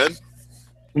sorry, go ahead.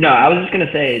 No, I was just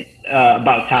gonna say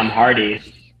about Tom Hardy,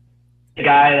 the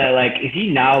guy that like is he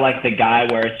now like the guy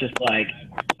where it's just like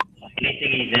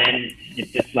anything he's in,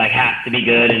 it just like has to be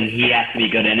good and he has to be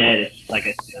good in it. It's like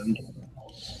assumed.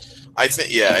 I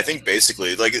think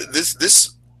basically like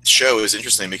this show is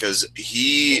interesting because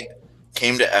he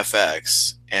came to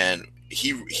FX and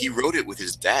he wrote it with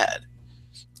his dad,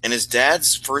 and his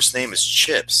dad's first name is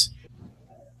Chips.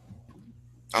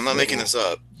 I'm not making this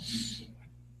up.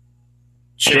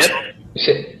 Chips?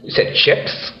 You said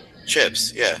Chips?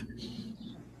 Chips, yeah.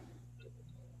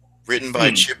 Written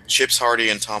by Chips Hardy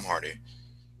and Tom Hardy.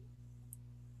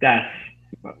 That's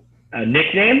a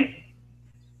nickname?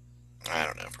 I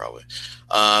don't know, probably.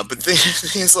 But the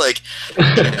thing is, like,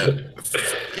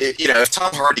 if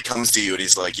Tom Hardy comes to you and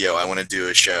he's like, "Yo, I want to do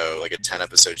a show, like a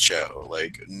 10-episode show,"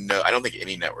 like, no, I don't think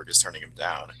any network is turning him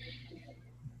down.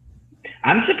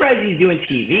 I'm surprised he's doing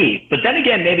TV, but then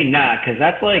again, maybe not, because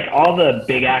that's like all the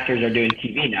big actors are doing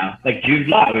TV now. Like Jude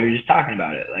Law, we were just talking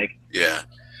about it. Like, yeah,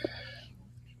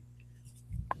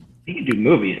 he could do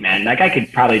movies, man. That guy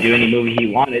could probably do any movie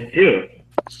he wanted too.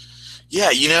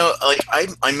 Yeah, like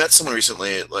I met someone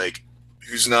recently, like,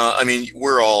 who's not. I mean,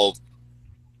 we're all,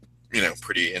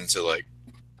 pretty into like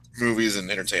movies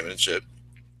and entertainment and shit.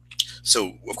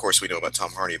 So of course we know about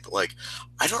Tom Hardy, but like,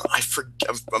 I'm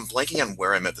blanking on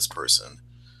where I met this person.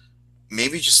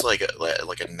 Maybe just like a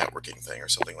networking thing or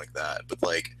something like that. But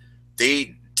like,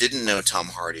 they didn't know Tom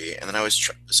Hardy, and then I was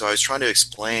trying to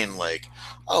explain like,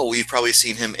 oh, we've probably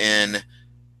seen him in ...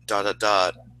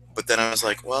 But then I was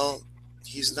like, well,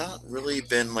 he's not really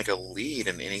been like a lead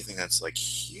in anything that's like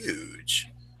huge.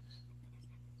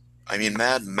 I mean,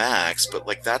 Mad Max, but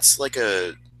like that's like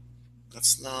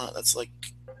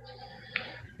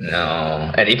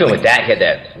no, and even with that, he had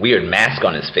that weird mask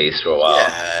on his face for a while.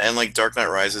 Yeah, and like Dark Knight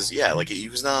Rises, yeah, like he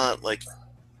was not like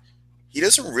he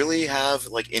doesn't really have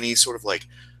like any sort of like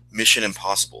Mission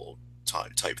Impossible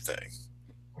type thing.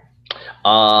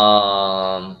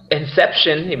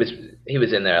 Inception, he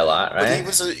was in there a lot, right?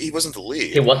 But he wasn't the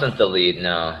lead. He wasn't the lead,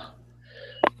 no.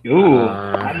 Ooh,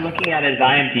 I'm looking at his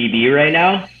IMDb right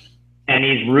now, and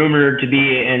he's rumored to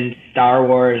be in Star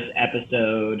Wars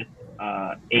Episode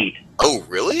 8. Oh,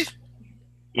 really?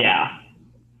 Yeah,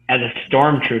 as a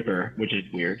stormtrooper, which is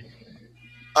weird.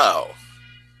 Oh.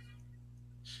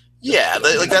 Yeah,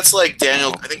 like that's like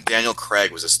Daniel. I think Daniel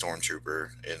Craig was a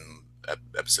stormtrooper in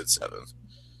Episode 7.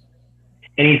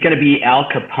 And he's going to be Al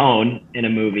Capone in a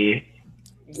movie.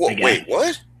 Wait,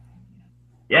 what?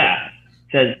 Yeah.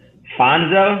 It says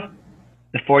Fonzo,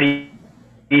 the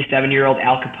 47-year-old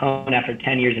Al Capone, after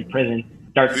 10 years in prison,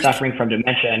 starts suffering from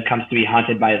dementia and comes to be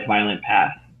haunted by his violent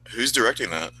past. Who's directing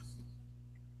that?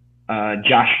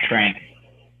 Josh Trank.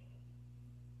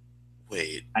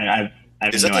 Wait. I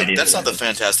have no idea. That's not the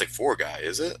Fantastic Four guy,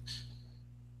 is it?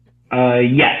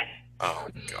 Yes. Oh,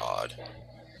 God.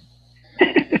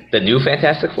 The new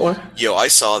Fantastic Four? Yo, I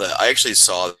saw that. I actually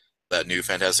saw that new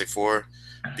Fantastic Four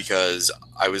because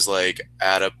I was like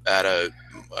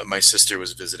my sister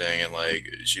was visiting and like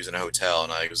she was in a hotel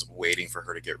and I was waiting for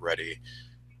her to get ready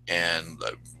and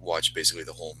watch basically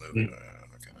the whole movie.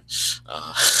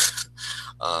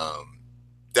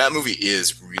 That movie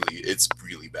is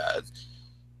really bad.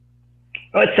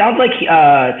 Oh, it sounds like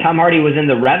Tom Hardy was in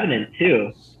The Revenant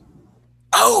too.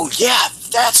 Oh yeah,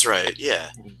 that's right.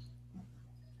 Yeah.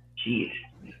 Jeez.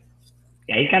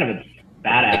 Yeah, he's kind of a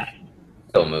badass.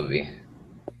 Movie.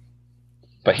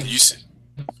 But wait,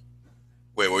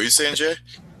 what were you saying, Jay?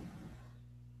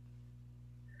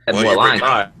 Had more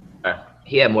lines.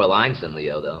 He had more lines than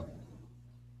Leo, though.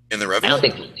 In The Revenant? I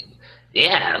don't think.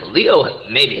 Yeah, Leo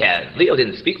maybe had. Leo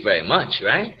didn't speak very much,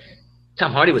 right?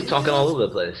 Tom Hardy was talking all over the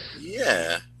place.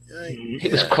 Yeah. He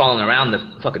was crawling around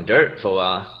the fucking dirt for a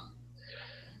while.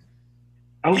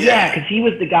 Oh yeah, because he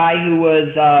was the guy who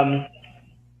was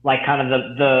like kind of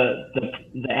the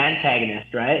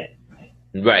antagonist, right?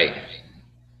 Right.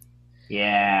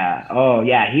 Yeah. Oh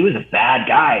yeah, he was a bad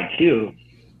guy too.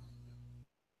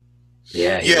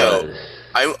 Yeah. He was.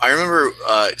 I remember.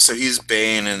 So he's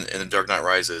Bane in The Dark Knight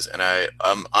Rises, and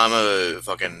I'm a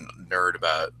fucking nerd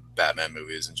about Batman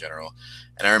movies in general,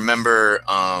 and I remember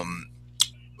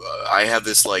I have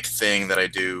this like thing that I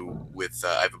do with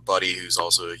I have a buddy who's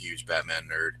also a huge Batman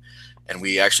nerd, and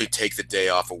we actually take the day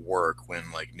off of work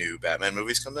when like new Batman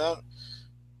movies come out,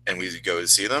 and we go to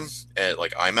see them at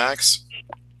like IMAX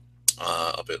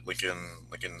up at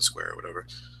Lincoln Square or whatever.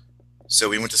 So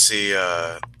we went to see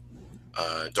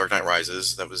Dark Knight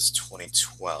Rises. That was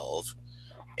 2012,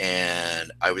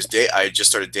 and I just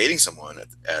started dating someone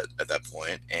at that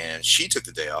point, and she took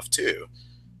the day off too.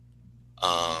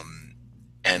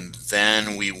 And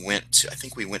then we went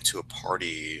to a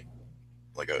party,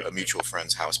 like a mutual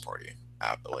friend's house party,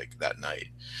 like that night.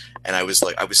 And I was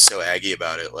so aggy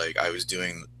about it. Like I was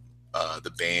doing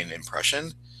the Bane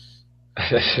impression.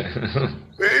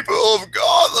 People of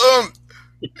Gotham,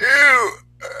 you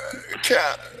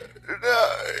can't,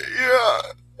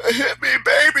 hit me,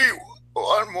 baby,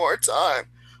 one more time.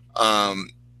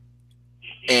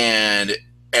 And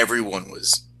everyone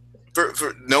was.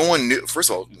 For no one knew. First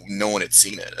of all, no one had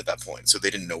seen it at that point, so they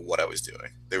didn't know what I was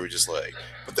doing. They were just like,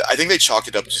 I think they chalked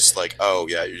it up just like, oh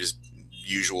yeah, you're just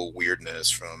usual weirdness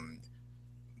from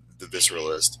the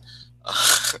Visceralist,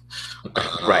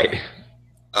 right?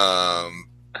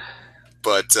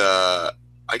 But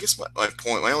I guess my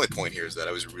only point here is that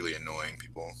I was really annoying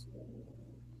people.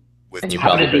 And you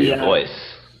probably heard your voice.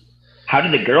 How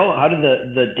did the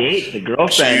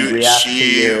girlfriend react to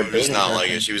your She was not like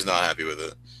it. She was not happy with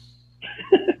it.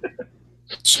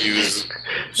 She was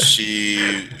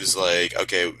like,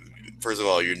 okay, first of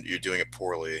all, you're doing it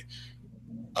poorly.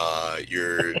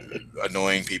 You're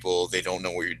annoying people. They don't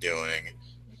know what you're doing.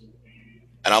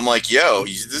 And I'm like, yo,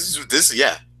 this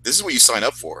is what you sign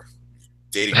up for,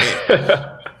 dating me.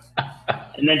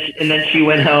 and then she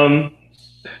went home.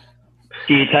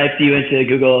 She typed you into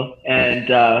Google and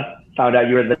found out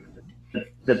you were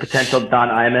the potential Don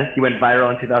Imus. You went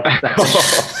viral in 2007.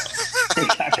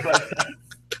 Exactly like that.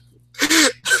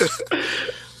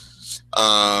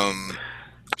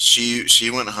 She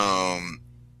went home.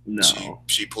 No.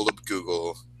 She pulled up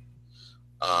Google.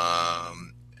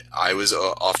 I was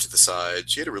off to the side.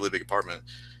 She had a really big apartment,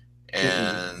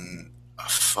 and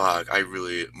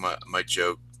my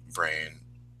joke brain.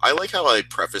 I like how I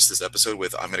preface this episode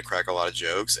with I'm gonna crack a lot of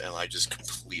jokes, and I just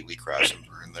completely crash and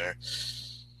burn there.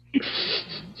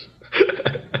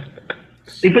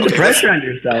 You put the pressure on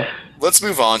yourself. Let's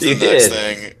move on to the next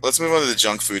thing. Let's move on to the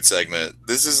junk food segment.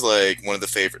 This is like one of the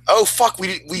favorite. Oh fuck,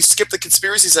 we skipped the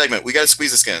conspiracy segment. We got to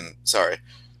squeeze this in. Sorry.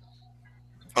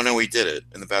 Oh no, we did it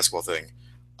in the basketball thing.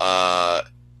 The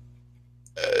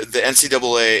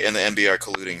NCAA and the NBA are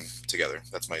colluding together.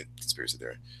 That's my conspiracy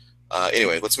theory.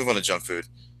 Anyway, let's move on to junk food.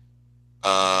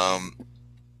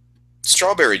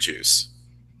 Strawberry juice.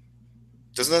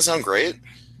 Doesn't that sound great?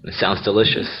 It sounds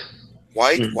delicious.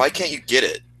 Why can't you get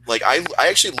it? Like I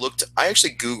actually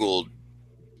Googled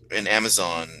in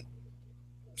Amazon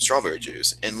strawberry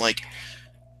juice, and like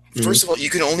first of all, you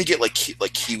can only get like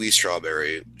kiwi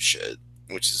strawberry shit,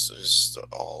 which is just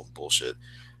all bullshit.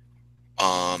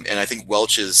 And I think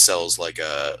Welch's sells like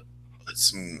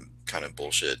some kind of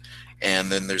bullshit.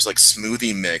 And then there's like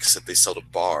smoothie mix that they sell to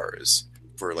bars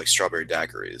for like strawberry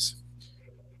daiquiris.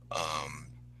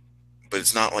 But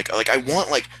it's not like I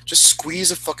want like just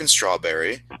squeeze a fucking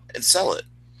strawberry and sell it.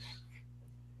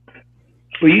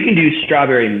 Well, you can do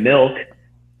strawberry milk.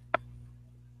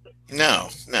 No.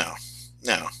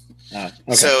 Okay.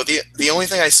 So the only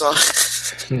thing I saw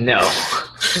No.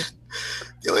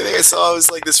 The only thing I saw was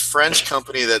like this French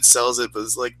company that sells it, but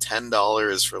it's like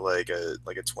 $10 for like a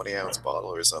 20-ounce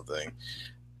bottle or something.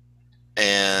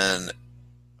 And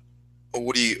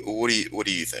what do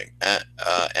you think,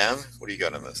 M? What do you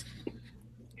got on this?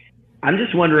 I'm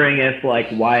just wondering if like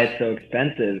why it's so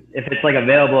expensive. If it's like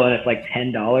available and it's like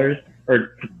 $10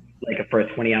 or like for a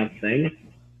 20-ounce thing.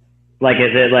 Like,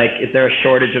 is there a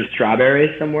shortage of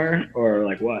strawberries somewhere, or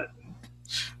like what?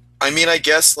 I mean, I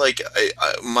guess like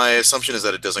my assumption is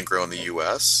that it doesn't grow in the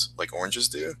U.S. like oranges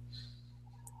do.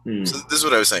 So this is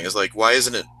what I was saying: is like why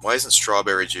isn't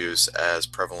strawberry juice as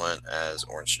prevalent as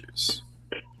orange juice?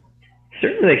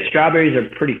 Certainly, like strawberries are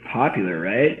pretty popular,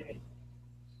 right?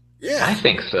 Yeah, I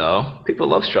think so. People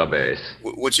love strawberries.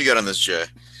 What you got on this, Jay?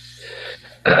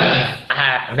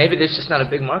 Maybe there's just not a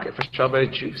big market for strawberry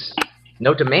juice.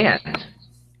 No demand.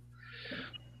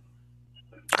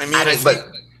 I mean, but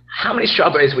how many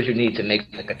strawberries would you need to make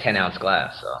like a 10-ounce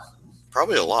glass? So?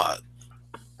 Probably a lot.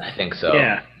 I think so.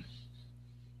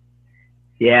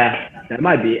 Yeah, that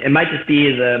might be. It might just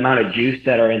be the amount of juice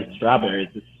that are in strawberries.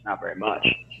 It's not very much.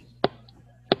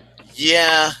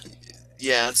 Yeah,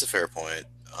 that's a fair point.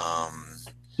 A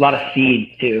lot of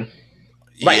seeds too.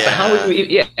 Right, but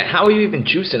how are you even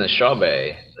juicing a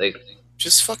strawberry? Like,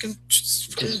 just put in a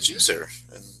juicer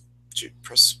and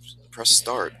press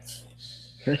start.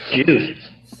 Press juice.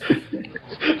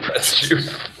 Press juice.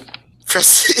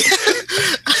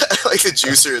 I like the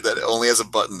juicer that only has a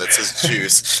button that says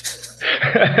juice.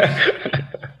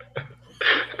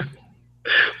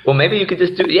 Well, maybe you could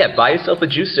just buy yourself a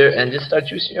juicer and just start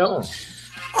juicing your own.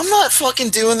 I'm not fucking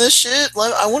doing this shit.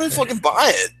 Like, I want to fucking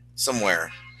buy it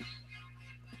somewhere.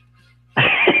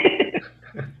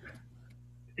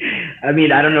 I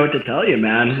mean, I don't know what to tell you,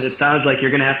 man. It sounds like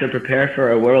you're going to have to prepare for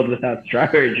a world without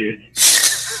strawberry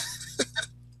juice.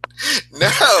 No.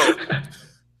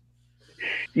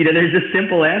 There's a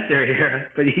simple answer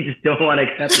here, but you just don't want to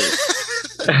accept it.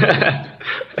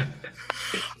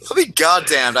 I'll be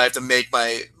goddamned. I have to make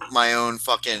my own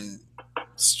fucking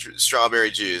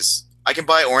strawberry juice. I can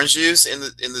buy orange juice in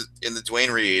the Duane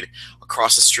Reade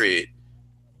across the street.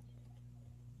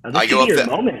 I go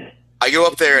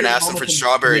up there and ask them for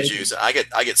strawberry juice. I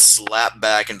get slapped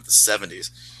back into the 70s.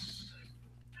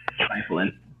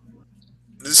 Trifling.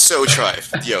 This is so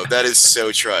trife. Yo, that is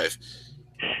so trife.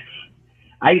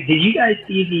 Did you guys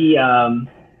see the?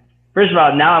 First of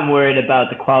all, now I'm worried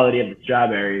about the quality of the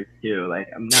strawberries too.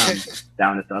 Like I'm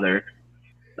down this other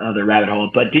rabbit hole.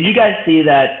 But did you guys see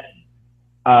that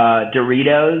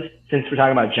Doritos? Since we're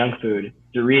talking about junk food,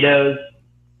 Doritos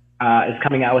is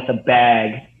coming out with a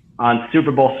bag on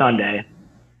Super Bowl Sunday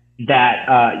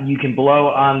that you can blow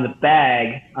on the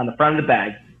bag, on the front of the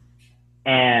bag,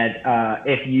 and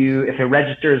if it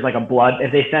registers like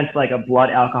if they sense like a blood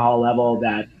alcohol level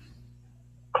that's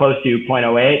close to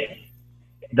 0.08,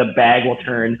 the bag will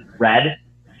turn red,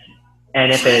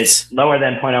 and if it's lower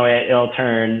than 0.08, it'll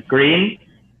turn green,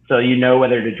 so you know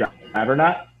whether to drive or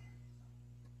not.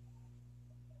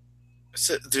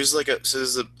 So there's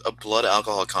a blood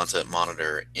alcohol content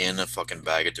monitor in a fucking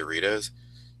bag of Doritos?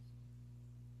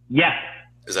 Yeah.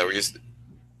 Is that what you...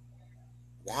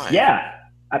 Why? Yeah.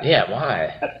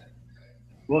 Why?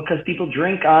 Well, because people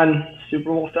drink on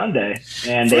Super Bowl Sunday,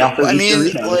 and they also eat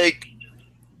Doritos. Like,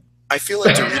 I feel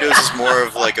like Doritos is more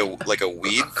of like a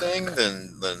weed thing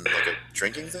than like a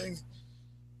drinking thing.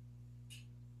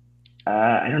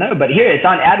 I don't know, but here it's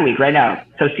on Adweek right now.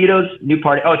 Tostitos new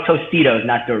party. Oh, Tostitos,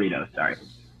 not Doritos. Sorry.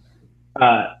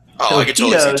 I could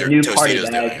totally see new Tostitos party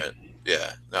doing bag. it.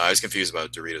 Yeah, no, I was confused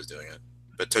about Doritos doing it,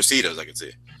 but Tostitos I could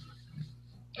see.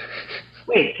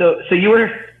 Wait, so you were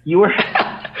more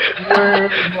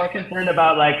concerned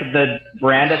about like the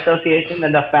brand association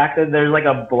than the fact that there's like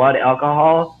a blood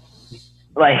alcohol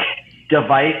like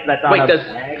device that's on Wait, a does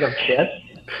bag of chips?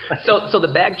 so the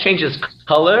bag changes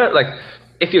color? Like,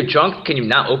 if you're drunk, can you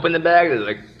not open the bag? Does it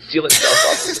like seal itself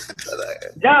up?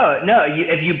 No.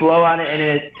 If you blow on it and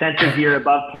it senses you're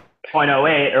above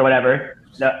 0.08 or whatever,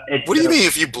 it's What do you mean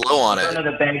if you blow on it?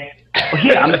 The bag. Well,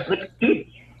 here, dude.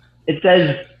 It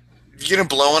says You're gonna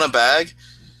blow on a bag?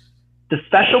 the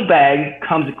special bag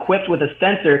comes equipped with a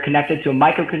sensor connected to a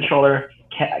microcontroller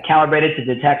calibrated to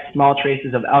detect small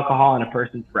traces of alcohol in a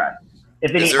person's breath.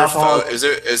 If any alcohol, is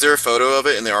there a photo of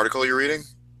it in the article you're reading?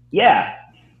 yeah,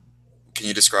 Can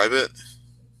you describe it?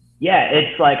 yeah,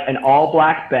 it's like an all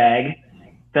black bag.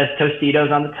 Says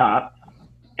Tostitos on the top,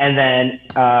 and then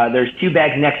there's two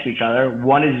bags next to each other.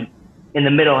 One is in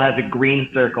the middle, has a green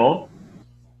circle.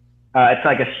 It's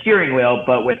like a steering wheel,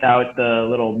 but without the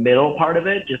little middle part of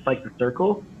it, just like the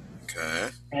circle. Okay.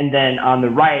 And then on the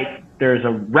right, there's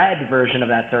a red version of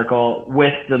that circle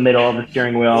with the middle of the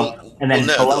steering wheel. And then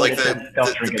below like it says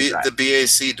don't drink and drive. the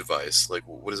BAC device. Like,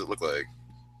 what does it look like?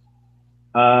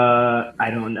 I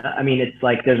don't know. I mean, it's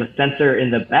like there's a sensor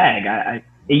in the bag.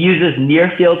 It uses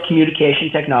near-field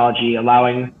communication technology,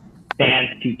 allowing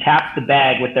fans to tap the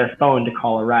bag with their phone to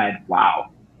call a ride.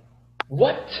 Wow.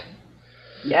 What?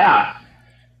 Yeah.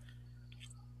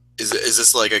 Is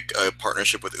this like a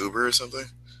partnership with Uber or something?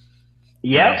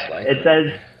 Yep.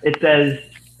 It says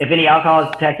if any alcohol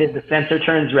is detected, the sensor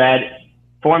turns red,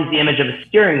 forms the image of a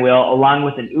steering wheel along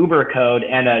with an Uber code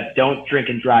and a "Don't drink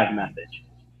and drive" message,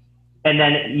 and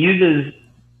then it uses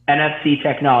NFC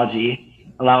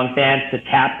technology, allowing fans to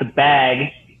tap the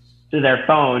bag to their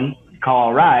phone to call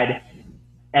a ride.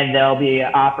 And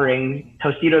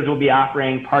Tostitos will be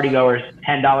offering partygoers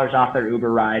 $10 off their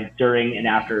Uber ride during and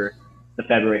after the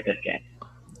February 5th game.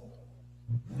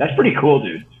 That's pretty cool,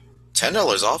 dude.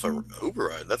 $10 off a Uber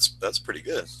ride. That's pretty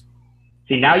good.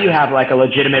 See, now you have like a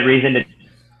legitimate reason to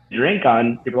drink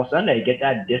on Super Bowl Sunday. Get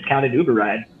that discounted Uber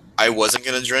ride. I wasn't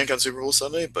gonna drink on Super Bowl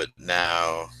Sunday, but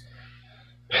now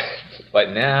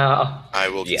I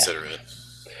will consider it.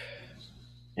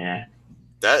 Yeah.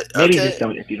 That maybe just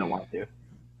don't if you don't want to.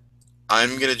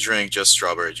 I'm gonna drink just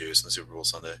strawberry juice on Super Bowl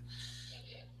Sunday.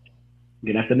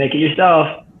 You're gonna have to make it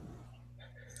yourself.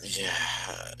 Yeah,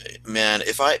 man.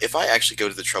 If I actually go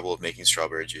to the trouble of making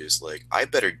strawberry juice, like I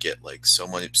better get like so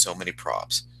many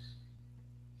props.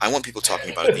 I want people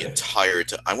talking about it the entire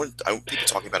time. I want people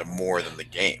talking about it more than the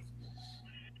game.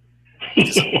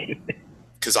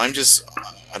 Because I'm just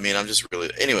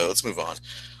really. Anyway, let's move on.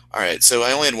 All right, so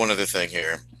I only had one other thing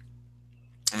here,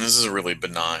 and this is a really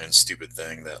benign, stupid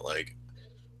thing that like,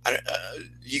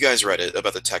 you guys read it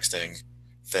about the texting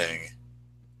thing,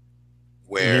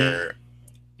 where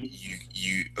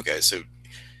so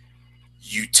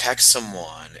you text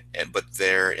someone, but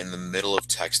they're in the middle of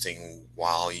texting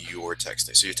while you're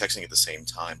texting. So you're texting at the same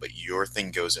time, but your thing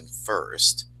goes in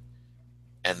first,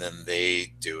 and then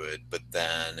they do it, but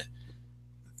then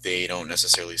they don't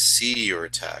necessarily see your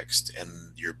text,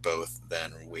 and you're both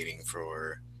then waiting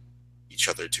for each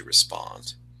other to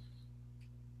respond.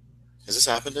 Has this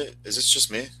happened? Is this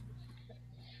just me?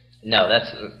 No,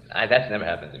 that's never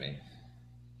happened to me.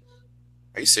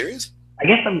 Are you serious? I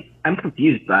guess I'm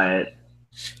confused by it.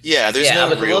 Yeah, there's no real way. I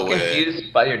was a little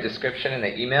confused by your description in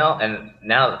the email, and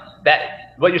now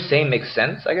that what you're saying makes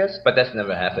sense, I guess, but that's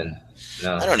never happened.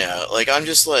 No. I don't know. Like, I'm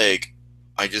just like,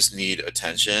 I just need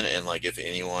attention, and like, if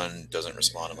anyone doesn't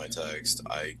respond to my text,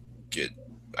 I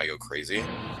go crazy.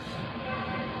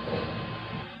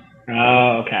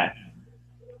 Oh, okay.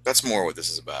 That's more what this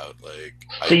is about. Like,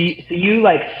 so you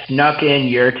like snuck in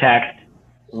your text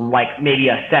like maybe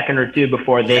a second or two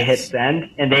before they hit send,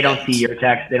 and they don't see your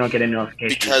text. They don't get a notification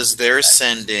because they're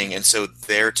sending, and so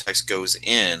their text goes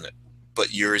in,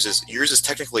 but yours is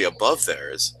technically above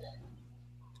theirs.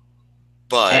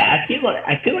 But yeah, I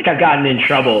feel like I've gotten in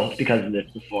trouble because of this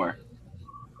before.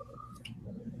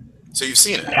 So you've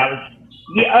seen it?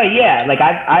 Yeah. Like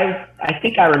I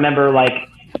think I remember like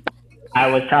I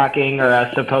was talking or I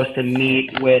was supposed to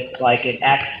meet with like an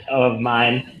ex of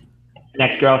mine. An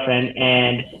ex-girlfriend,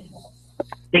 and I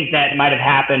think that might have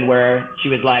happened where she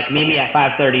was like, meet me at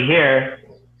 5:30 here,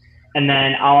 and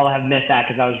then I'll have missed that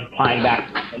because I was replying back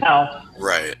to something else.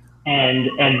 Right. And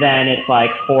then it's like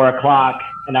 4 o'clock,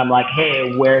 and I'm like,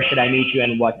 hey, where should I meet you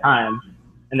and what time?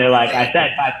 And they're like, I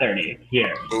said 5:30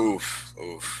 here. Oof.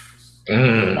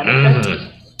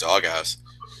 Doghouse.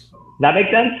 That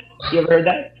make sense? You ever heard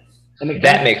that?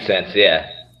 That makes sense, yeah.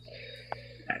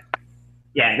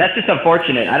 Yeah, that's just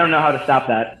unfortunate. I don't know how to stop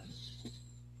that.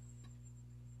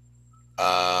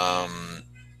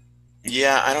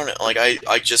 Yeah, I don't know. Like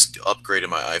I just upgraded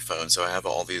my iPhone, so I have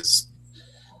all these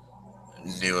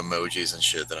new emojis and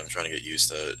shit that I'm trying to get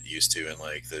used to, and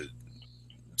like the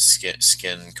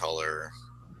skin color.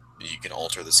 You can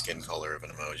alter the skin color of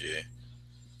an emoji.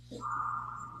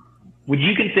 Would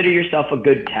you consider yourself a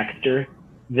good texter,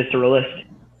 visceralist?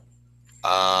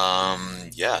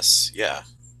 Yes, yeah.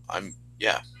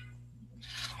 Yeah.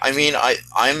 I mean,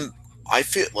 I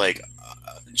feel like,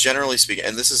 generally speaking,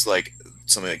 and this is like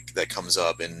something that comes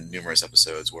up in numerous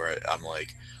episodes where I'm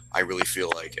like, I really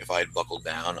feel like if I had buckled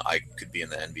down, I could be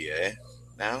in the NBA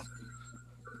now.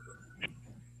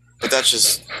 But that's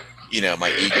just,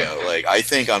 my ego. Like, I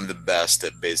think I'm the best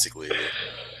at basically.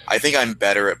 I think I'm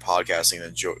better at podcasting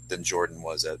than Jordan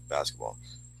was at basketball.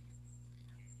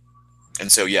 And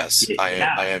so, yes,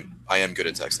 Yeah. I am good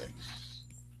at texting.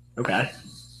 Okay.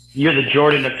 You're the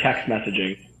Jordan of text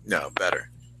messaging. No, better.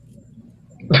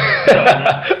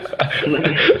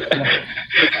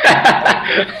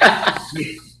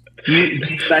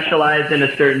 You specialize in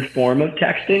a certain form of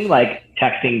texting, like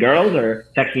texting girls or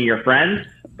texting your friends?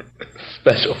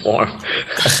 Special form.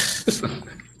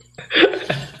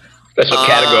 Special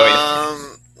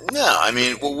categories. No, I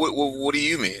mean, what do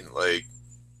you mean? Like,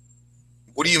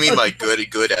 what do you mean by good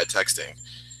at texting?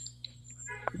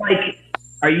 Like,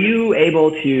 are you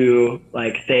able to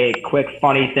like say quick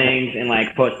funny things and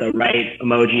like put the right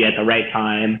emoji at the right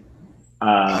time?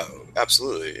 Oh,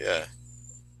 absolutely, yeah.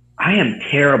 I am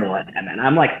terrible at that, man.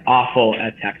 I'm like awful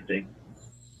at texting.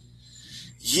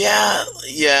 Yeah.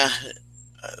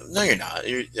 No, you're not.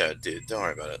 Yeah, dude, don't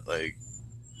worry about it. Like,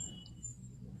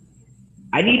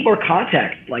 I need more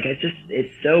context. Like,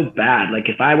 it's so bad. Like,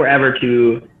 if I were ever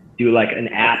to do like an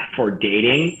app for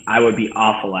dating, I would be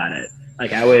awful at it.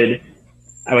 Like, I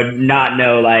would not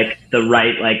know like the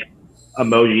right like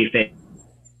emoji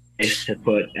face to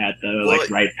put at the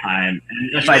right time.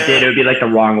 And if I did, it would be like the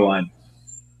wrong one.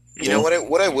 You know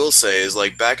what I will say is,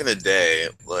 like, back in the day,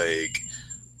 like,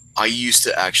 I used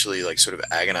to actually like sort of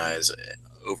agonize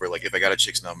over like if I got a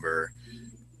chick's number,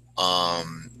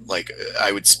 like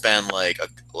I would spend like I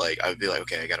would be like,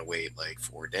 okay, I gotta wait like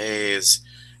 4 days,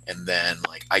 and then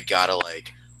like I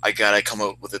gotta come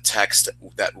up with a text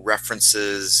that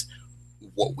references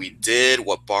what we did,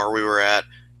 what bar we were at,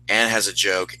 and has a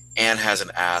joke and has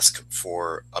an ask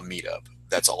for a meetup.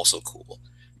 That's also cool.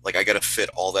 Like, I gotta fit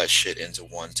all that shit into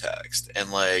one text,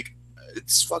 and like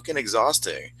it's fucking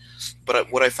exhausting.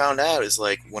 But what I found out is,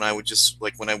 like, when I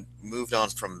moved on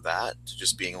from that to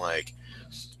just being like,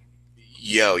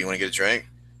 yo, you want to get a drink?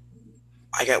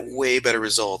 I got way better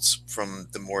results from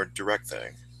the more direct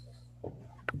thing.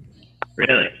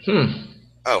 Really?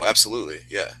 Oh, absolutely,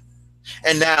 yeah.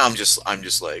 And now I'm just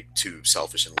like too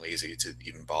selfish and lazy to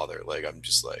even bother. Like, I'm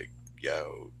just like,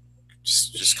 yo,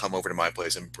 just come over to my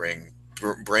place and bring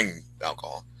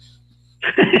alcohol.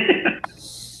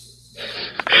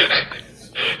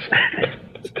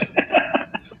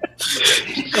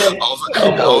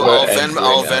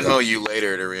 I'll Venmo you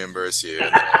later to reimburse you.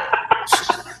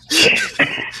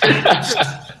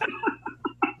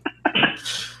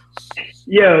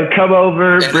 Yo, come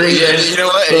over, bring it. You know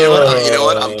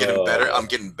what? I'm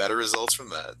getting better results from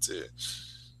that too.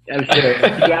 I'm sure.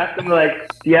 Do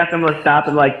you ask them to stop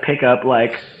and like pick up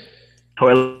like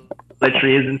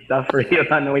toiletries and stuff for you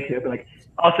on the way to it? Like,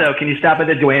 also, can you stop at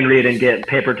the Dwayne Reed and get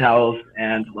paper towels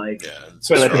and like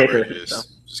toilet paper and stuff?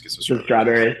 Just get some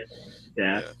strawberries.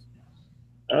 Yeah.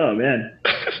 Oh man.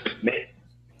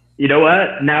 You know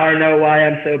what? Now I know why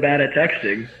I'm so bad at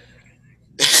texting.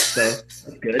 So that's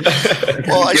good.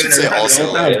 Well, I should say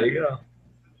also, there you go.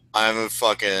 I'm a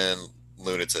fucking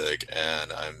lunatic,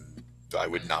 and I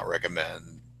would not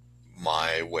recommend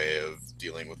my way of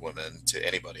dealing with women to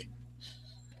anybody.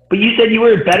 But you said you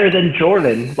were better than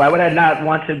Jordan. Why would I not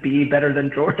want to be better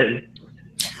than Jordan?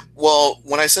 Well,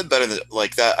 when I said better than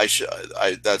like that,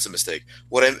 that's a mistake.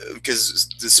 Because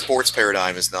the sports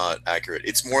paradigm is not accurate.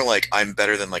 It's more like I'm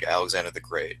better than like Alexander the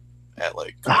Great at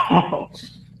like. Oh.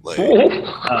 Like,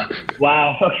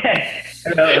 wow. Okay.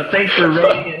 Thanks for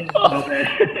rating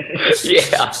it.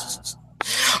 Yeah.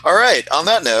 All right. On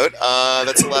that note,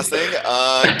 that's the last thing.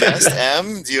 Guest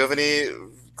M, do you have any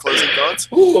closing thoughts?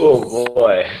 Oh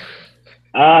boy.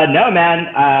 No, man.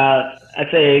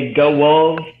 I'd say go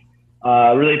Wolves.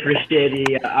 Really appreciate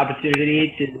the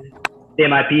opportunity to say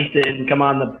my piece and come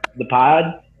on the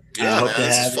pod. Yeah, man,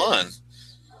 this is fun.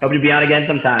 Hope to be on again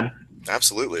sometime.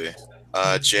 Absolutely.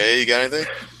 Jay, you got anything?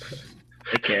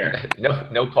 Take care.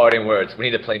 No parting words. We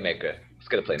need a playmaker. Let's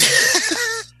get a playmaker.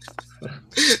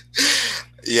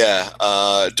 Yeah,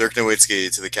 Dirk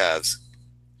Nowitzki to the Cavs.